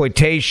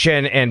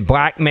exploitation and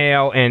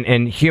blackmail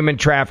and human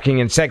trafficking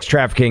and sex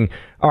trafficking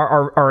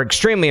are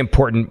extremely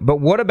important. But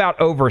what about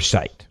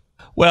oversight?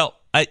 Well,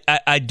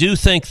 I do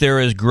think there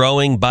is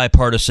growing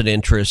bipartisan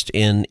interest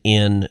in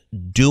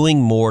doing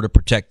more to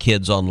protect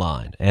kids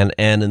online. And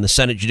in the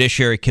Senate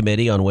Judiciary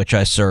Committee, on which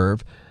I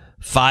serve,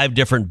 5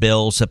 different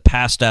bills have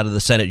passed out of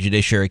the Senate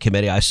Judiciary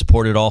Committee. I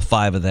supported all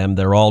 5 of them.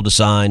 They're all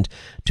designed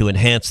to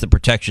enhance the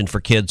protection for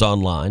kids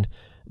online.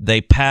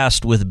 They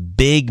passed with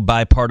big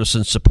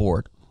bipartisan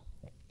support.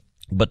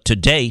 But to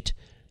date,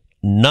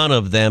 none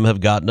of them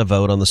have gotten a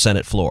vote on the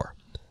Senate floor.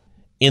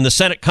 In the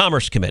Senate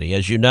Commerce Committee,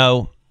 as you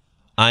know,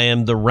 I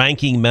am the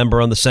ranking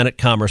member on the Senate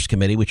Commerce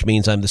Committee, which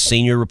means I'm the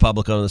senior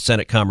Republican on the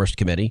Senate Commerce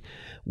Committee.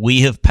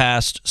 We have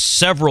passed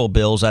several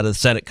bills out of the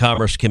Senate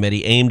Commerce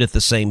Committee aimed at the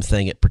same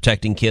thing, at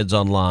protecting kids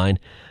online.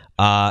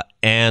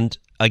 And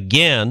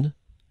again,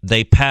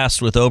 they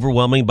passed with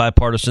overwhelming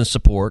bipartisan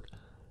support.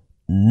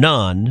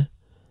 None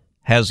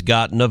has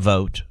gotten a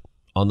vote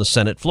on the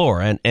Senate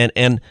floor.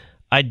 And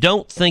I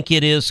don't think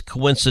it is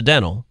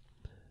coincidental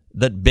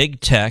that big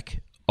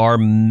tech are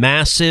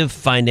massive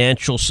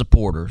financial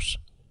supporters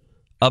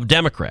of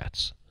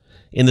Democrats.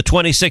 In the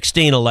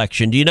 2016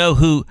 election, do you know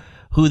who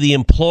the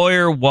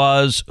employer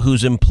was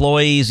whose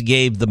employees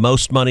gave the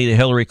most money to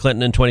Hillary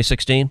Clinton in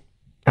 2016?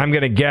 I'm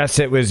going to guess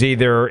it was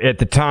either, at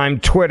the time,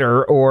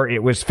 Twitter or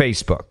it was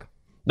Facebook.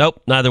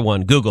 Nope, neither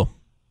one. Google.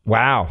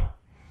 Wow.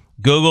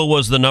 Google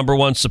was the number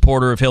one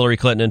supporter of Hillary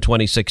Clinton in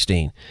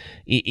 2016.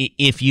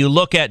 If you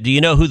look at, do you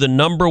know who the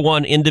number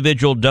one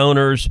individual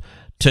donors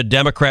to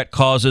Democrat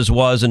causes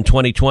was in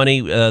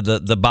 2020,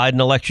 the Biden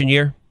election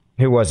year?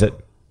 Who was it?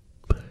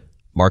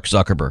 Mark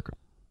Zuckerberg,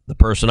 the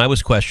person I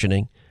was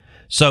questioning.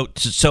 So,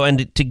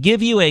 and to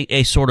give you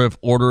a sort of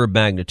order of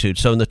magnitude,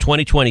 so in the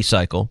 2020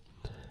 cycle,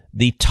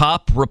 the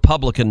top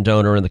Republican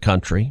donor in the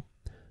country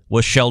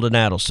was Sheldon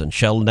Adelson.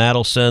 Sheldon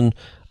Adelson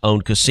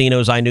owned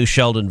casinos. I knew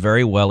Sheldon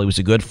very well. He was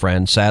a good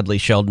friend. Sadly,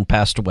 Sheldon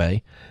passed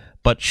away.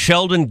 But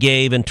Sheldon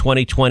gave in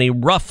 2020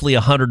 roughly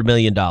 $100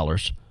 million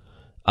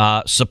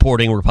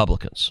supporting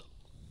Republicans.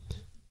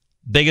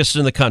 Biggest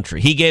in the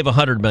country. He gave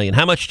 $100 million.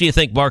 How much do you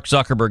think Mark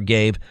Zuckerberg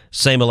gave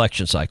same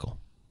election cycle?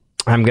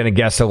 I'm going to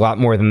guess a lot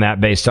more than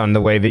that based on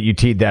the way that you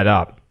teed that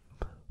up.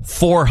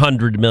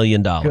 $400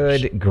 million.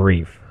 Good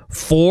grief.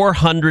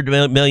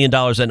 $400 million.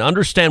 And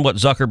understand what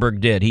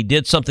Zuckerberg did. He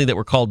did something that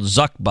were called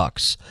Zuck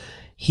Bucks.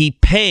 He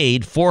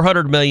paid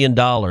 $400 million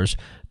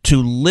to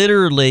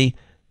literally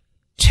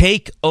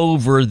take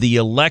over the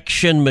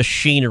election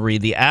machinery,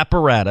 the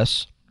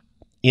apparatus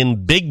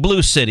in big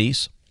blue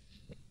cities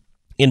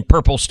in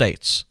purple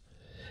states.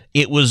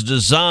 It was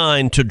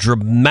designed to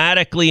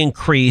dramatically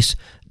increase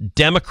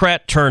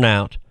Democrat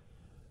turnout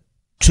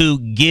to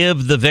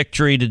give the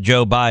victory to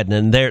Joe Biden.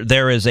 And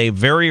there is a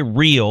very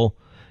real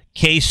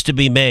case to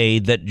be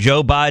made that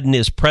Joe Biden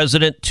is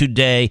president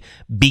today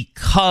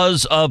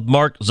because of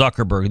Mark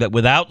Zuckerberg, that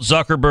without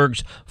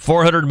Zuckerberg's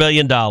 $400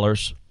 million,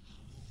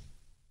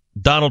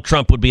 Donald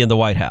Trump would be in the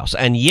White House.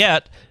 And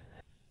yet...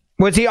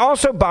 Was he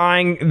also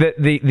buying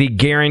the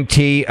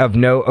guarantee of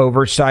no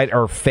oversight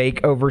or fake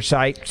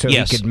oversight so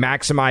yes. he could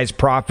maximize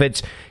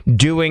profits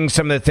doing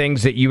some of the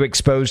things that you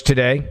exposed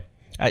today?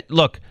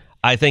 Look,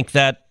 I think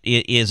that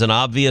is an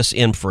obvious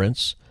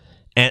inference,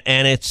 and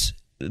it's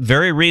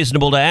very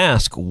reasonable to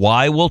ask,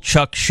 why will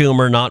Chuck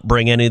Schumer not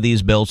bring any of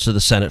these bills to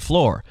the Senate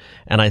floor?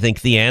 And I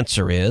think the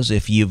answer is,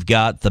 if you've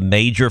got the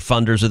major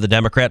funders of the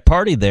Democrat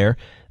Party there,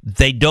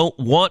 they don't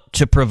want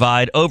to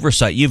provide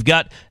oversight. You've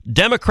got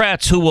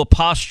Democrats who will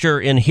posture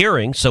in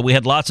hearings. So we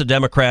had lots of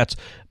Democrats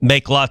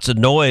make lots of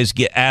noise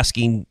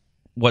asking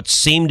what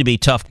seemed to be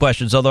tough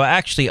questions, although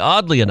actually,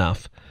 oddly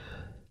enough,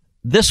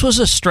 this was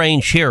a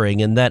strange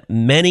hearing in that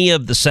many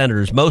of the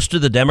senators, most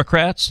of the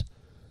Democrats,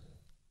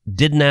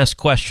 didn't ask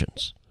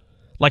questions.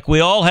 Like,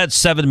 we all had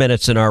 7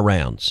 minutes in our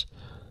rounds.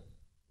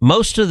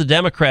 Most of the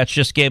Democrats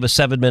just gave a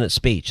 7-minute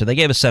speech, and they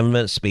gave a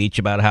 7-minute speech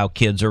about how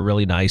kids are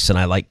really nice and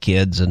I like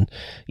kids, and,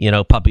 you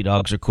know, puppy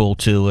dogs are cool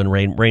too, and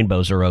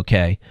rainbows are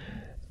okay.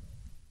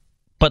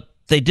 But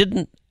they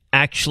didn't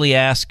actually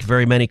ask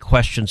very many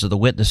questions of the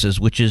witnesses,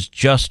 which is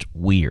just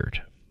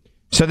weird.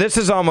 So this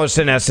is almost,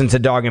 in essence, a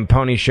dog and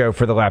pony show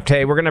for the left.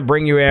 Hey, we're going to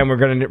bring you in. We're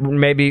going to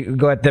maybe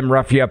let them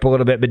rough you up a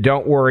little bit, but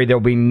don't worry. There'll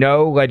be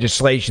no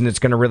legislation that's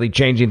going to really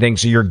change anything,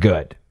 so you're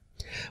good.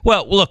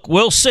 Well, look,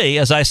 we'll see.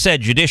 As I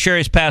said,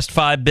 Judiciary's passed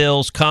 5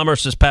 bills.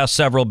 Commerce has passed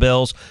several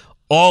bills.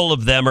 All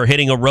of them are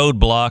hitting a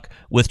roadblock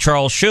with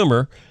Charles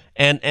Schumer.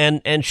 And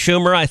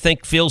Schumer, I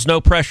think, feels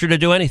no pressure to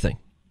do anything.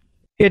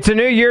 It's a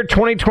new year,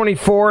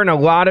 2024, and a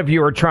lot of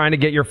you are trying to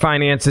get your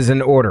finances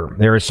in order.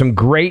 There is some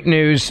great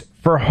news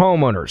for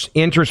homeowners.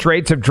 Interest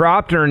rates have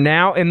dropped and are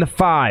now in the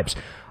 5s,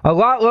 a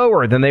lot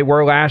lower than they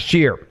were last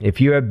year.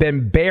 If you have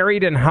been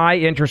buried in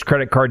high-interest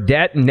credit card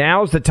debt,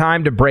 now's the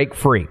time to break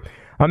free.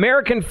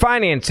 American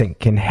Financing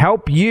can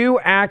help you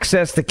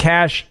access the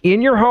cash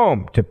in your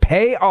home to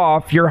pay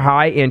off your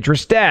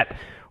high-interest debt.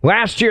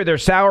 Last year, their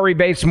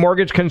salary-based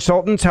mortgage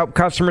consultants helped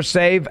customers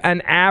save an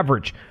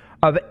average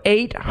of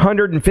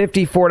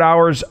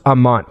 $854 a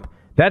month.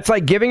 That's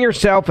like giving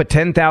yourself a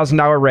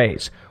 $10,000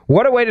 raise.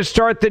 What a way to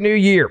start the new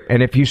year.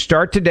 And if you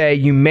start today,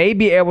 you may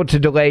be able to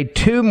delay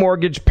 2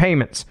 mortgage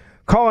payments.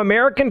 Call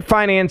American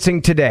Financing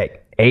today,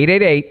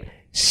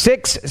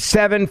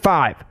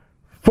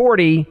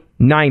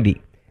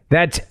 888-675-4090.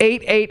 That's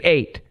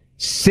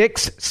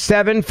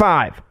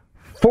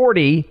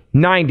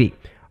 888-675-4090.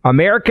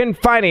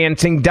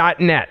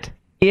 AmericanFinancing.net.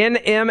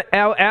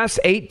 NMLS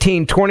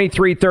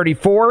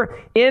 182334,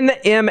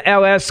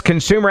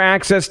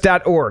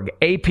 NMLSConsumerAccess.org.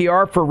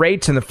 APR for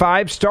rates in the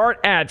 5 start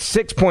at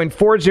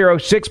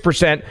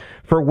 6.406%.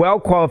 For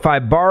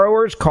well-qualified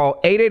borrowers,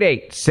 call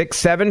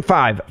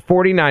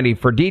 888-675-4090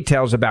 for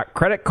details about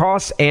credit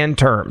costs and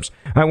terms.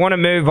 I want to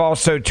move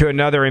also to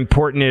another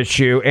important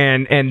issue,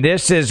 and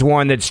this is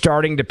one that's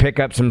starting to pick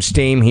up some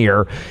steam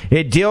here.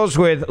 It deals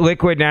with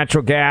liquid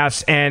natural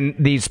gas and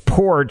these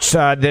ports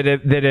that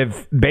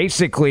have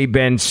basically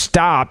been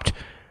stopped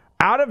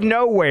out of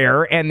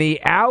nowhere, and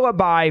the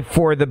alibi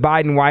for the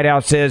Biden White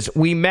House is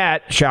we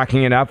met,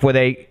 shocking enough, with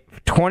a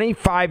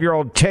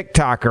 25-year-old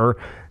TikToker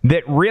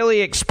that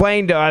really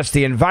explained to us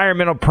the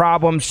environmental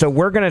problems. So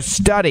we're going to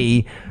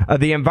study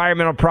the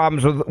environmental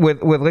problems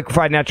with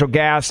liquefied natural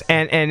gas,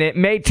 and it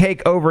may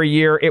take over a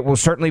year. It will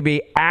certainly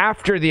be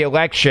after the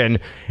election.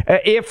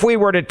 If we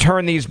were to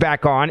turn these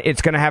back on,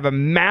 it's going to have a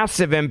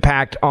massive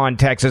impact on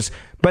Texas.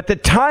 But the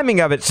timing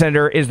of it,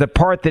 Senator, is the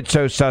part that's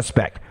so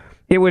suspect.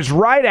 It was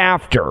right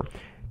after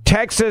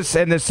Texas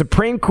and the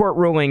Supreme Court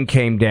ruling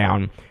came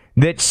down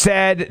that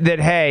said that,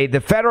 hey,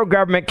 the federal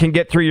government can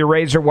get through your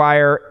razor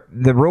wire.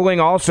 The ruling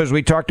also, as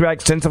we talked about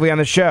extensively on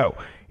the show,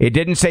 it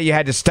didn't say you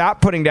had to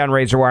stop putting down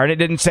razor wire, and it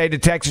didn't say to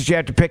Texas you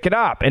had to pick it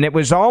up. And it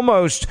was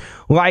almost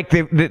like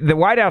the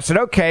White House said,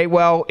 okay,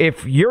 well,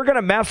 if you're going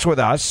to mess with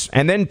us,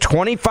 and then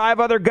 25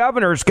 other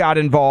governors got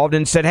involved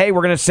and said, hey,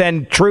 we're going to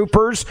send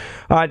troopers,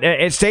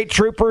 state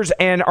troopers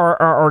and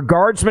our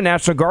guardsmen,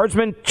 National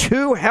Guardsmen,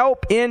 to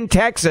help in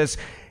Texas.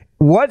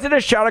 Was it a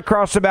shot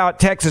across about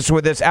Texas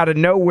with this out of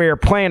nowhere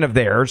plan of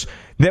theirs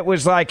that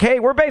was like, hey,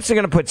 we're basically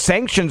going to put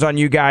sanctions on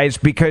you guys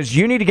because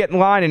you need to get in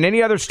line, and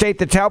any other state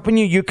that's helping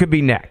you, you could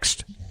be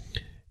next?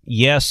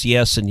 Yes,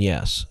 yes, and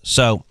yes.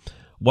 So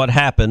what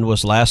happened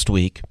was last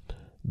week,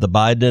 the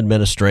Biden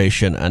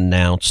administration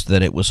announced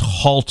that it was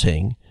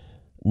halting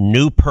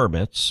new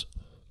permits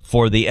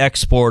for the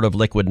export of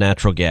liquid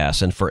natural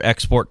gas and for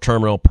export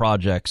terminal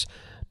projects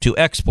to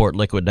export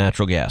liquid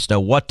natural gas. Now,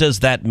 what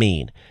does that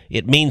mean?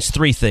 It means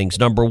three things.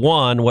 Number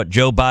one, what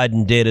Joe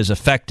Biden did is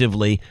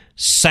effectively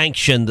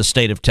sanction the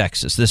state of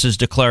Texas. This is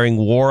declaring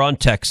war on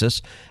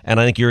Texas, and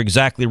I think you're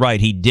exactly right.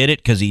 He did it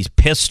because he's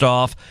pissed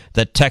off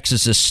that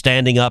Texas is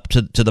standing up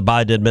to the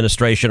Biden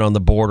administration on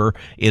the border,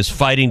 is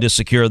fighting to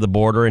secure the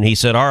border, and he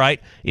said, all right,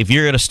 if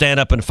you're going to stand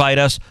up and fight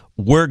us,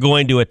 we're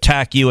going to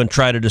attack you and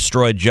try to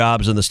destroy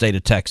jobs in the state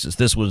of Texas.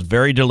 This was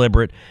very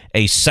deliberate,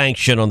 a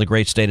sanction on the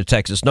great state of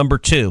Texas. Number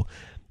two,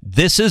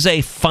 this is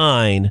a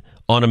fine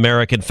on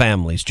American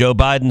families. Joe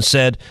Biden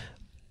said,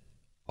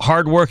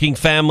 hardworking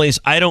families,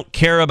 I don't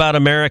care about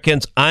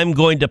Americans. I'm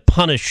going to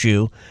punish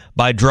you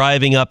by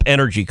driving up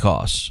energy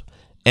costs.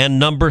 And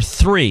number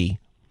three,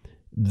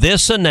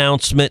 this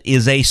announcement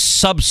is a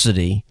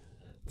subsidy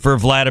for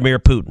Vladimir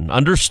Putin.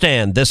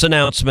 Understand, this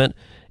announcement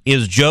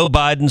is Joe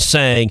Biden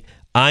saying,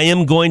 I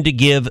am going to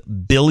give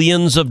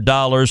billions of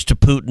dollars to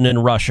Putin in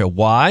Russia.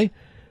 Why?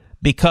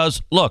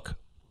 Because, look,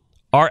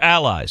 our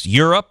allies,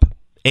 Europe,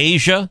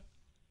 Asia,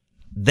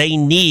 they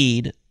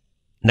need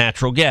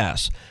natural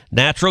gas.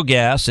 Natural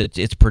gas,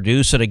 it's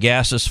produced in a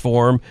gaseous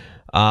form,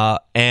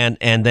 and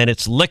then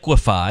it's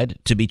liquefied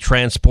to be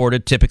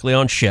transported typically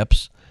on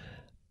ships.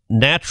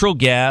 Natural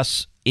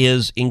gas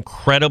is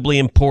incredibly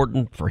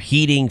important for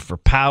heating, for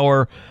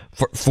power,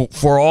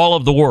 for all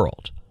of the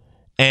world.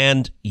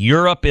 And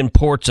Europe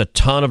imports a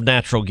ton of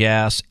natural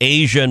gas.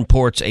 Asia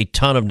imports a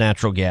ton of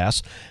natural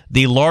gas.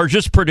 The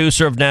largest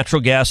producer of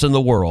natural gas in the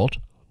world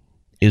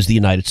is the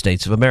United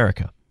States of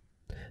America.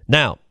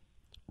 Now,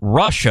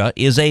 Russia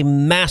is a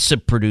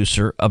massive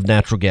producer of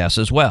natural gas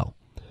as well.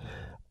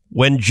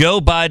 When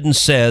Joe Biden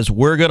says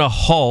we're going to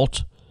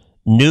halt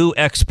new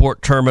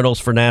export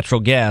terminals for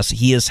natural gas,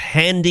 he is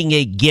handing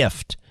a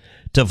gift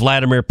to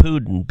Vladimir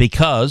Putin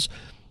because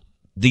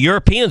the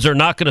Europeans are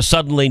not going to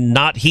suddenly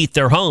not heat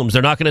their homes.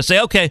 They're not going to say,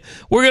 okay,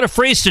 we're going to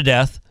freeze to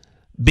death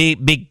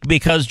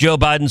because Joe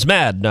Biden's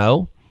mad.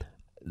 No,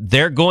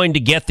 they're going to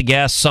get the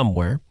gas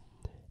somewhere.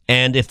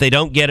 And if they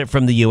don't get it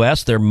from the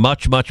U.S., they're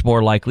much, much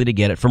more likely to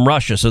get it from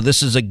Russia. So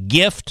this is a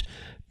gift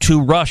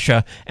to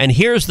Russia. And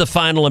here's the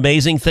final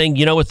amazing thing.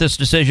 You know what this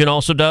decision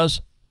also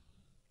does?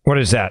 What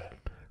is that?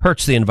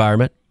 Hurts the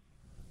environment.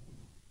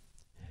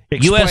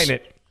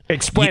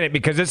 Explain it,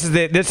 because this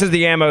is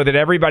the ammo that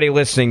everybody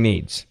listening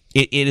needs.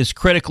 It is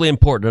critically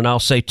important, and I'll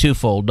say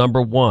twofold.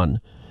 Number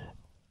one,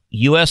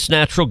 U.S.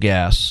 natural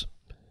gas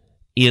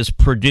is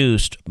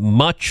produced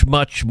much,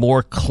 much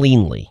more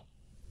cleanly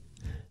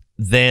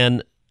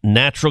than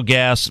natural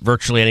gas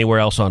virtually anywhere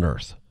else on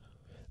Earth.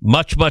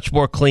 Much, much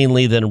more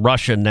cleanly than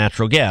Russian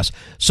natural gas.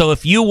 So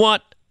if you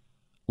want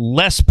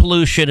less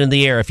pollution in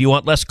the air, if you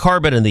want less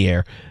carbon in the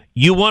air,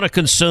 you want to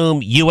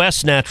consume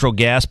U.S. natural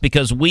gas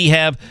because we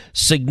have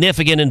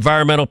significant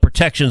environmental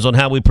protections on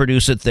how we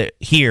produce it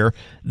here.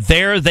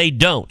 There they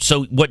don't.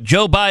 So what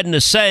Joe Biden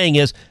is saying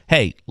is,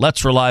 hey,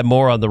 let's rely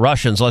more on the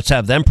Russians. Let's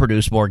have them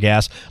produce more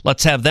gas.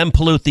 Let's have them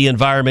pollute the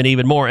environment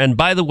even more. And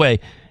by the way,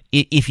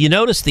 if you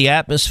notice the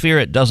atmosphere,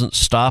 it doesn't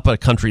stop at a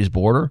country's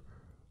border.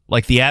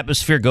 Like the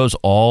atmosphere goes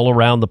all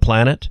around the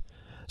planet.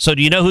 So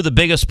do you know who the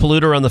biggest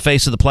polluter on the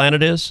face of the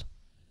planet is?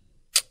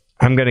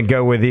 I'm going to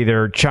go with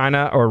either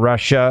China or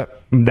Russia.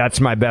 That's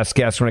my best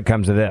guess when it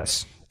comes to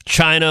this.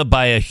 China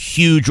by a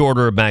huge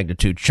order of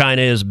magnitude.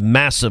 China is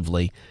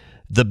massively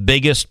the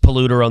biggest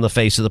polluter on the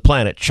face of the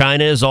planet.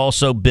 China is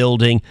also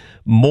building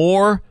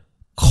more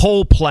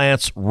coal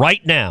plants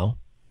right now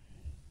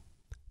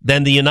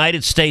than the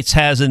United States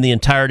has in the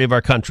entirety of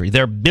our country.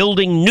 They're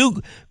building new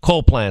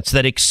coal plants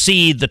that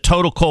exceed the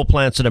total coal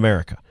plants in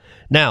America.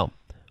 Now,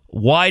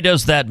 why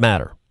does that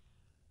matter?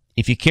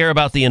 If you care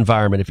about the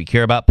environment, if you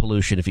care about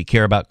pollution, if you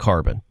care about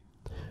carbon,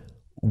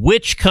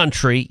 which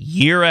country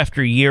year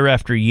after year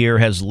after year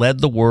has led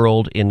the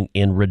world in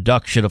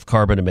reduction of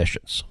carbon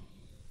emissions?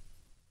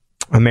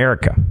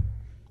 America.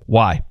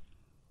 Why?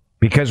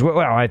 Because, well,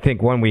 I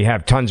think, one, we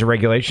have tons of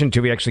regulation.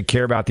 Two, we actually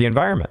care about the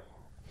environment.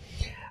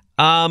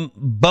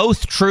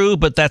 Both true,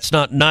 but that's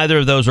not, neither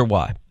of those are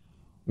why.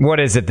 What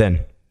is it then?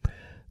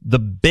 The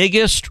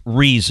biggest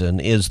reason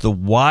is the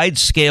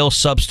wide-scale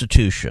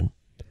substitution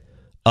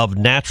of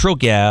natural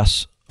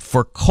gas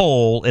for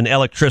coal in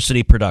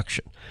electricity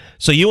production.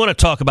 So you want to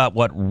talk about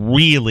what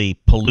really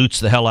pollutes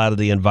the hell out of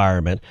the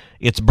environment?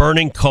 It's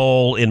burning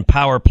coal in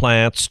power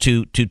plants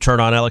to turn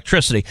on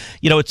electricity.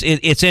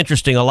 It's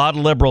interesting. A lot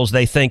of liberals,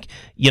 they think,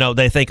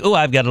 oh,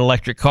 I've got an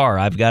electric car.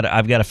 I've got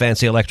a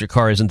fancy electric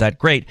car. Isn't that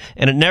great?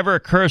 And it never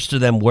occurs to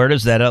them, where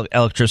does that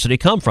electricity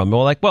come from?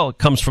 Well, it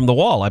comes from the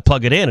wall. I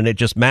plug it in and it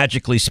just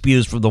magically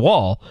spews from the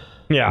wall.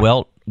 Yeah.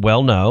 Well,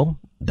 no.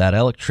 That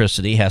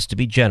electricity has to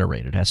be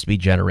generated. It has to be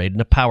generated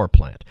in a power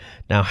plant.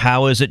 Now,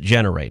 how is it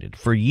generated?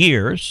 For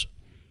years,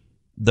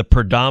 the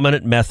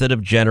predominant method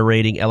of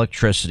generating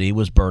electricity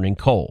was burning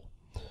coal.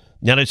 The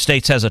United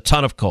States has a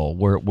ton of coal.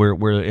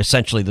 We're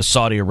essentially the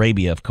Saudi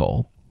Arabia of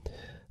coal.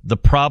 The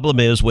problem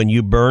is when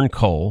you burn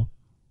coal,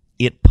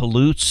 it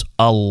pollutes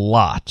a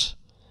lot,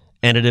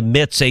 and it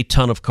emits a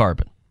ton of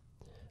carbon.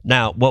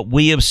 Now, what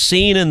we have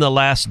seen in the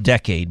last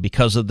decade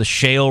because of the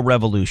shale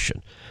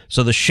revolution,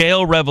 so the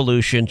shale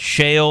revolution,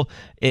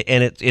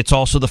 and it's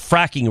also the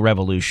fracking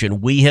revolution,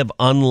 we have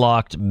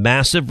unlocked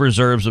massive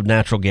reserves of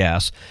natural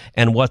gas.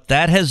 And what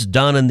that has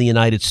done in the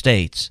United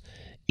States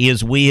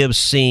is we have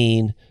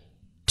seen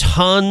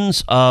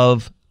tons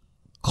of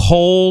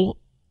coal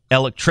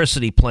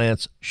electricity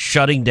plants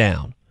shutting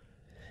down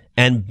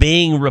and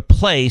being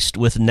replaced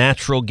with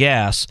natural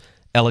gas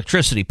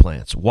electricity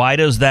plants. Why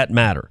does that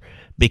matter?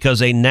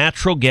 Because a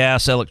natural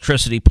gas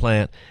electricity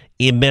plant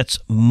emits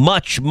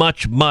much,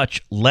 much,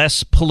 much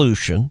less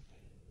pollution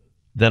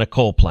than a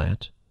coal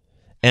plant,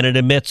 and it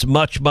emits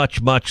much, much,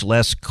 much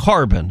less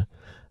carbon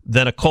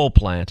than a coal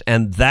plant.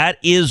 And that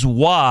is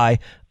why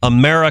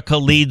America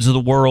leads the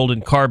world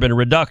in carbon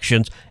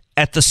reductions.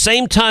 At the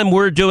same time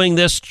we're doing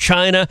this,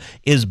 China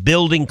is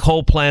building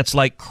coal plants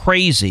like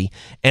crazy.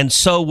 And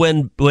so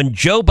when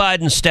Joe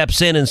Biden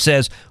steps in and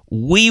says,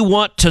 we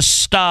want to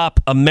stop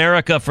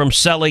America from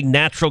selling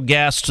natural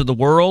gas to the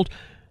world,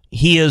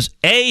 he is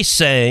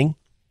saying,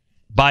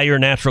 buy your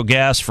natural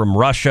gas from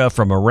Russia,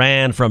 from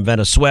Iran, from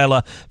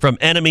Venezuela, from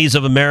enemies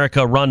of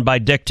America run by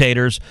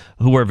dictators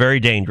who are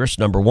very dangerous,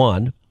 number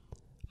one.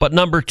 But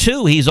number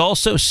two, he's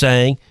also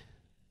saying,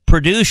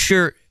 produce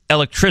your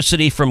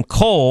electricity from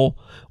coal,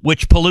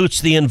 which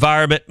pollutes the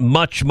environment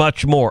much,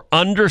 much more.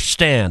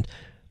 Understand,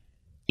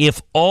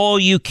 if all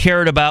you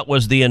cared about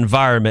was the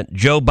environment,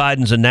 Joe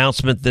Biden's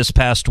announcement this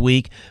past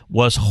week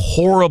was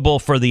horrible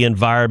for the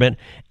environment,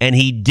 and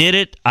he did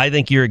it, I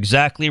think you're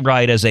exactly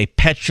right, as a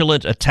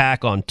petulant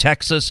attack on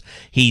Texas.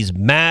 He's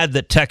mad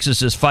that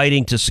Texas is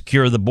fighting to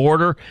secure the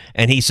border,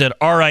 and he said,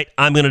 all right,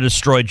 I'm going to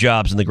destroy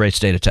jobs in the great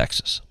state of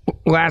Texas.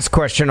 Last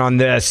question on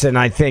this, and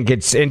I think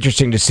it's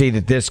interesting to see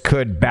that this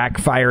could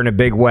backfire in a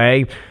big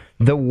way.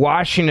 The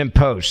Washington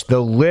Post,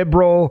 the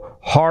liberal,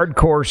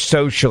 hardcore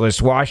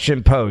socialist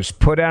Washington Post,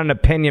 put out an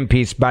opinion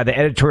piece by the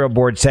editorial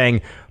board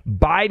saying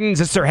this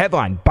is their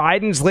headline,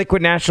 Biden's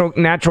liquid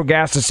natural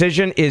gas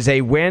decision is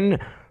a win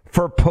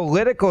for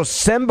political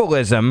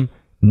symbolism,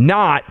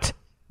 not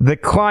the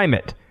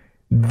climate.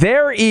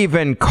 They're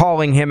even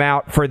calling him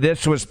out for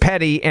this was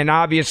petty and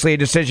obviously a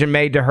decision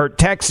made to hurt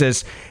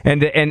Texas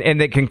and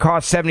that can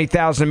cost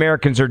 70,000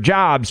 Americans their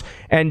jobs,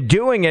 and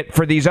doing it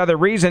for these other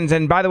reasons.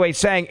 And by the way,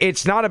 saying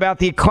it's not about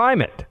the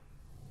climate.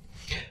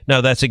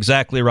 No, that's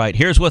exactly right.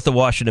 Here's what the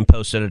Washington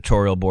Post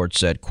editorial board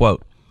said,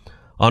 quote,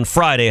 on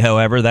Friday,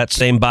 however, that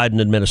same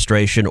Biden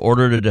administration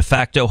ordered a de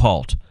facto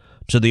halt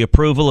to the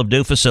approval of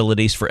new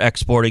facilities for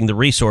exporting the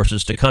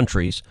resources to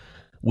countries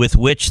with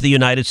which the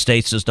United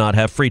States does not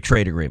have free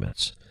trade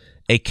agreements,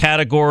 a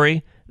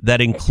category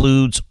that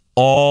includes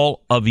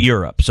all of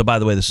Europe. So, by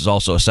the way, this is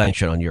also a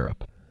sanction on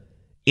Europe.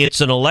 It's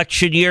an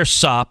election year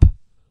sop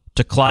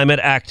to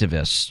climate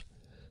activists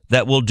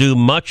that will do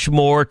much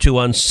more to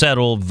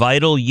unsettle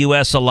vital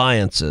U.S.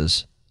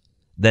 alliances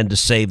than to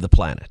save the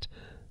planet.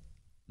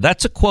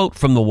 That's a quote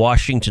from the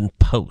Washington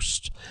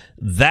Post.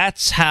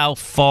 That's how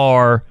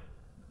far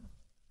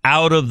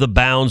out of the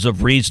bounds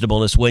of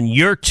reasonableness. When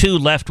you're too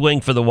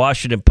left-wing for the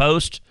Washington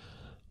Post,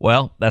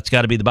 well, that's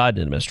got to be the Biden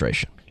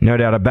administration. No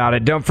doubt about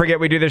it. Don't forget,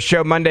 we do this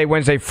show Monday,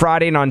 Wednesday,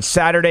 Friday, and on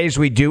Saturdays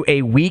we do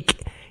a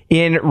week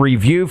in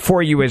review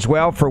for you as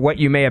well for what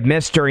you may have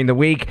missed during the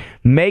week.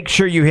 Make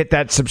sure you hit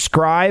that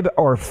subscribe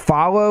or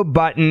follow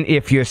button,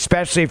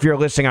 especially if you're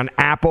listening on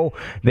Apple.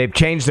 They've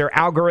changed their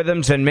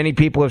algorithms, and many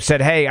people have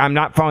said, hey, I'm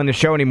not following the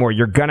show anymore.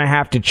 You're going to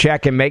have to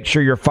check and make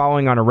sure you're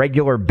following on a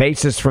regular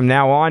basis from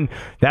now on.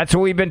 That's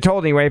what we've been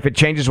told anyway. If it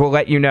changes, we'll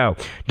let you know.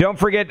 Don't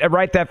forget to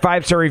write that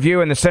 5-star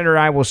review, and the Senator and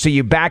I will see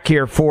you back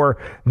here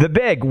for the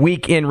big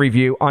week in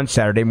review on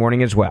Saturday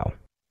morning as well.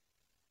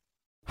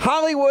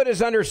 Hollywood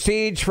is under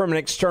siege from an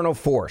external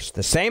force.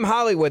 The same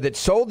Hollywood that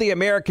sold the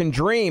American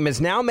dream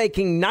is now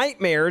making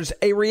nightmares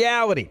a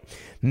reality.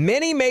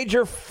 Many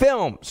major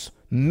films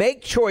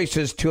make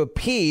choices to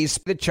appease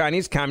the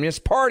Chinese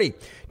Communist Party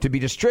to be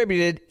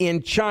distributed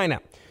in China.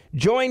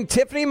 Join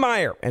Tiffany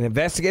Meyer, an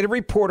investigative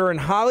reporter in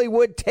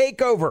Hollywood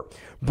Takeover,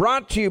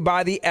 brought to you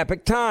by the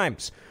Epoch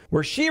Times,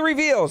 where she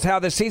reveals how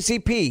the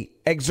CCP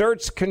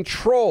exerts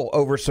control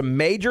over some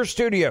major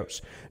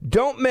studios.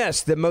 Don't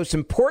miss the most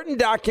important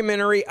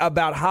documentary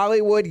about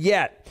Hollywood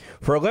yet.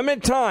 For a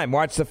limited time,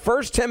 watch the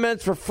first 10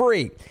 minutes for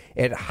free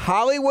at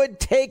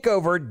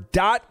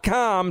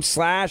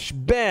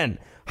HollywoodTakeover.com/Ben.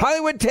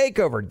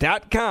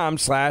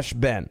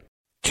 HollywoodTakeover.com/Ben.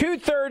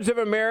 2/3 of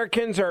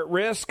Americans are at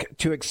risk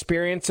to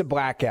experience a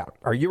blackout.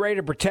 Are you ready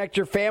to protect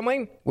your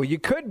family? Well, you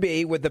could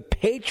be with the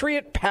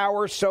Patriot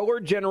Power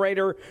Solar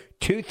Generator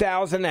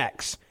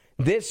 2000X.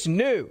 This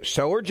new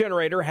solar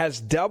generator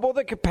has double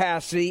the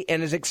capacity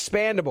and is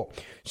expandable,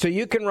 so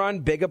you can run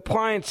big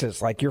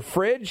appliances like your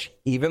fridge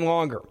even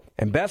longer.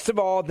 And best of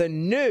all, the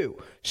new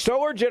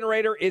solar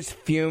generator is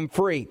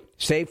fume-free,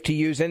 safe to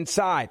use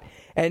inside,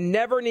 and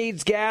never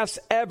needs gas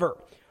ever.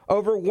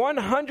 Over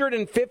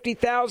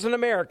 150,000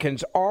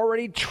 Americans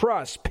already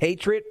trust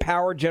Patriot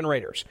Power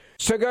Generators.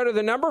 So go to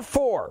the number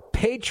 4,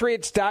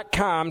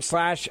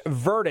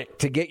 patriots.com/verdict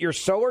to get your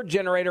solar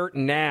generator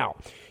now.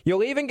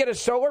 You'll even get a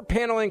solar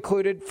panel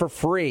included for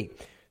free.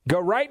 Go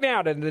right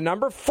now to the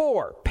number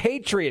 4,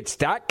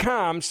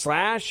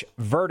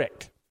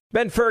 patriots.com/verdict.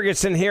 Ben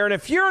Ferguson here, and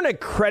if you're an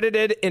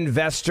accredited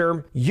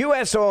investor,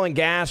 U.S. oil and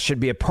gas should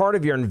be a part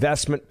of your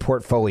investment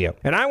portfolio.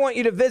 And I want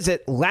you to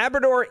visit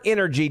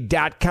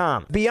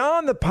LabradorEnergy.com.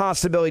 Beyond the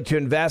possibility to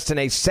invest in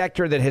a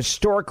sector that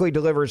historically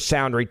delivers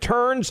sound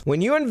returns, when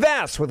you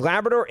invest with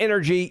Labrador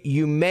Energy,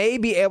 you may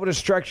be able to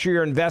structure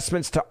your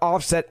investments to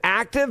offset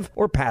active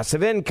or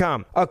passive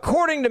income.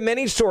 According to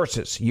many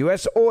sources,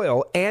 U.S.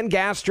 oil and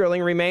gas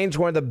drilling remains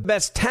one of the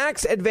best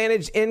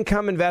tax-advantaged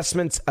income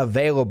investments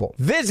available.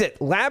 Visit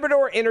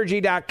LabradorEnergy.com.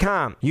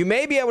 You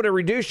may be able to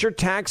reduce your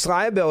tax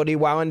liability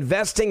while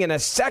investing in a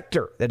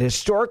sector that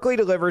historically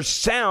delivers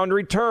sound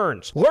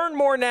returns. Learn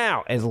more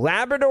now at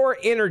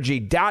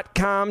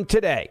LabradorEnergy.com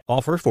today.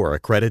 Offer for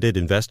accredited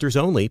investors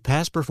only.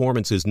 Past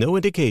performance is no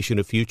indication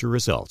of future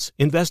results.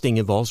 Investing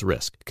involves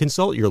risk.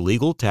 Consult your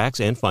legal, tax,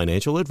 and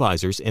financial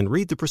advisors and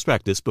read the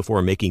prospectus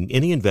before making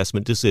any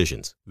investment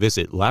decisions.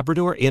 Visit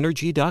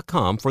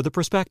LabradorEnergy.com for the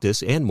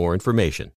prospectus and more information.